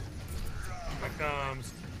 Here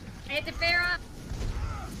comes. I hit the bear up.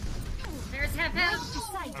 There's half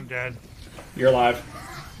health. I'm dead. You're alive.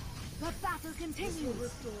 The battle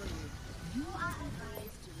continues.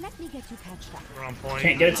 Let me get you patched up. We're on point.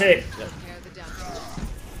 Can't get a tick.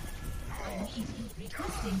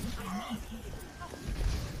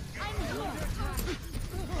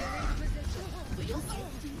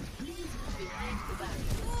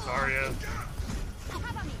 Sorry.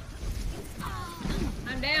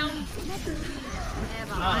 I'm down.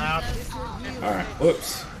 Alright,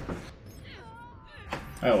 whoops.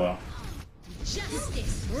 Oh well.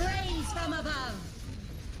 Justice reigns from above.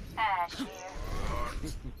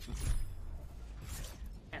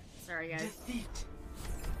 Yep, sorry guys.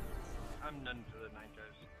 I'm none for the night,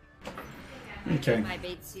 guys. Okay. My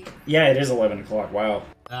bait suit. Yeah, it is 11 o'clock. Wow.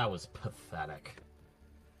 That was pathetic.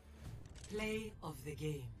 Play of the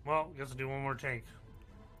game. Well, guess I'll do one more tank.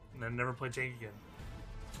 And then never play tank again.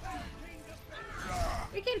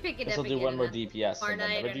 We can pick it Guess up I'll do again one more in a DPS and then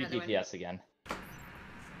night never or do another one. DPS again.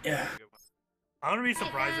 Yeah. I'm gonna be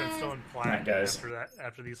surprised if I'm still in Night, plat guys.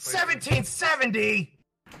 after these. 1770.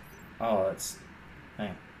 Oh, that's.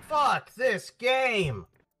 Hey. Fuck this game.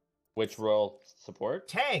 Which role support?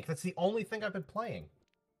 Tank. That's the only thing I've been playing.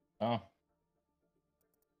 Oh.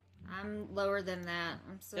 I'm lower than that.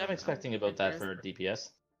 I'm so. Yeah, I'm expecting about that for DPS.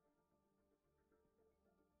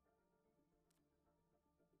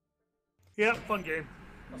 Yeah, fun game.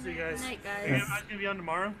 I'll see you guys. Good night, guys. Hey, I'm gonna be on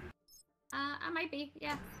tomorrow. I might be.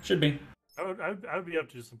 Yeah. Should be. I would be up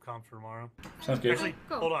to some comps for tomorrow. Sounds good. Actually,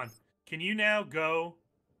 Cool. hold on. Can you now go?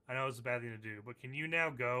 I know it's a bad thing to do, but can you now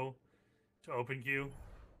go to open queue?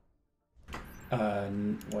 Wait,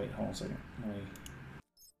 hold on a second. Wait.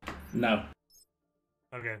 No.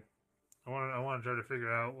 Okay. I want to try to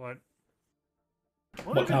figure out what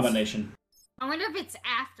What combination? I wonder if it's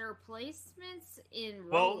after placements in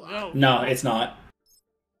Well, roll. No, it's not.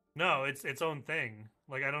 No, it's its own thing.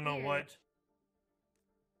 Like I don't know Weird. what.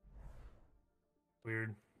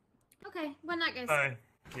 Weird. Okay, well, not guys. Bye.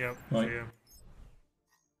 Yep. Right. See ya.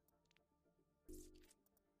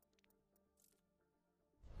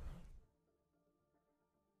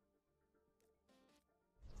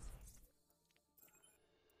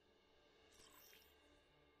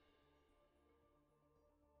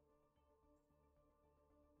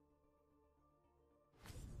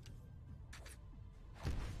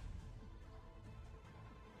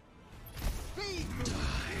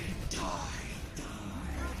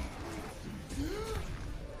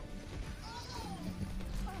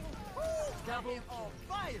 Double on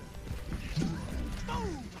fire!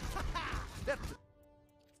 Boom! That's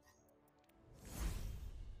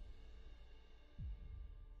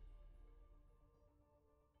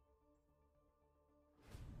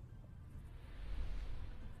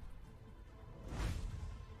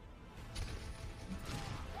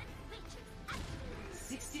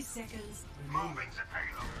 60 seconds. Moving the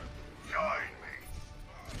payload. Join me.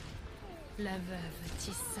 La veuve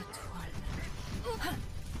tisse sa toile.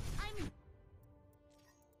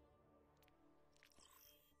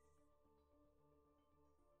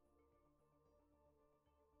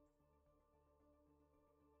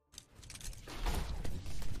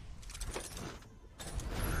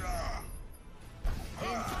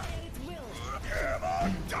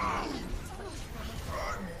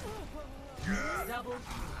 Double,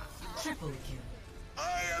 triple kill. I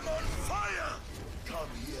am on fire! Come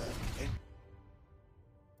here and...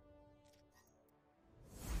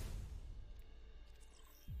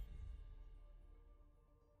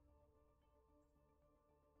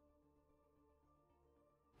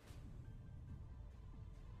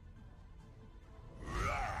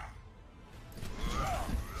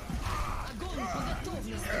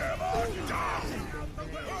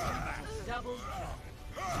 Double,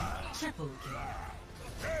 triple kill.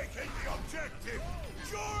 Taking the objective!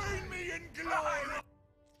 Join me in glory!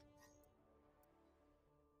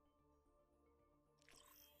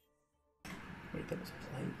 Wait, that was a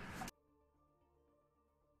plate.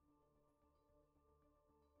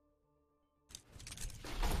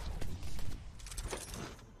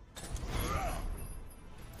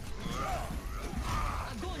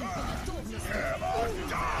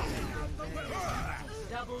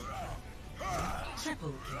 Double,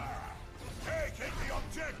 triple kill. Taking the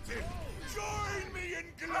objective! Join me in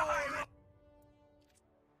glory!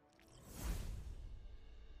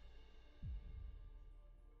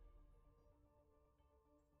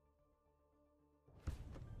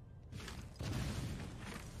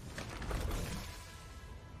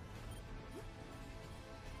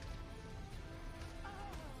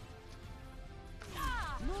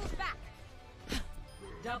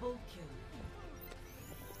 Double kill.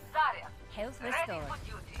 Zarya, Health ready restored. for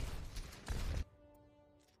duty.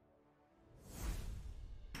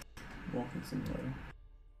 Walking simulator.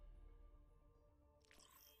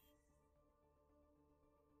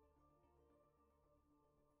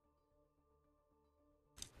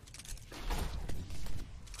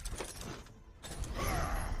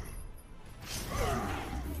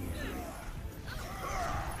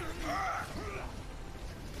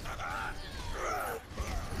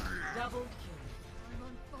 Double kill. I'm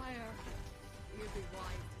on fire. You'd be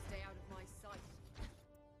wise to stay out of my sight.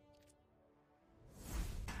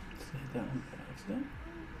 Say that one by accident.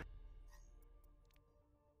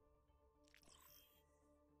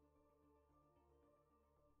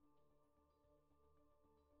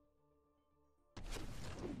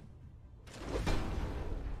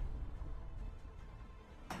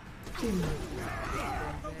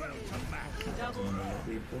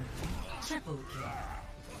 Triple kill.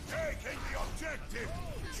 Taking the objective!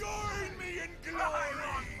 Join me in glory!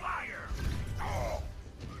 On fire! Oh.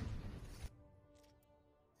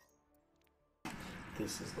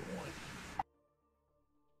 This is the one.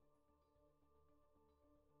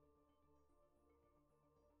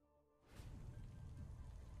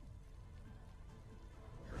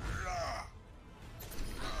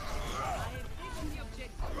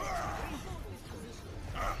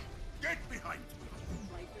 Get behind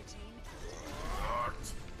me!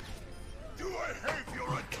 What? Do I have your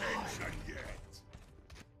attention yet?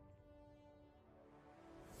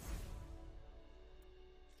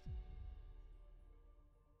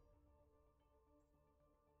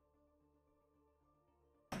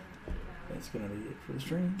 That's gonna be it for the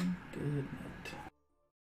stream. Good night.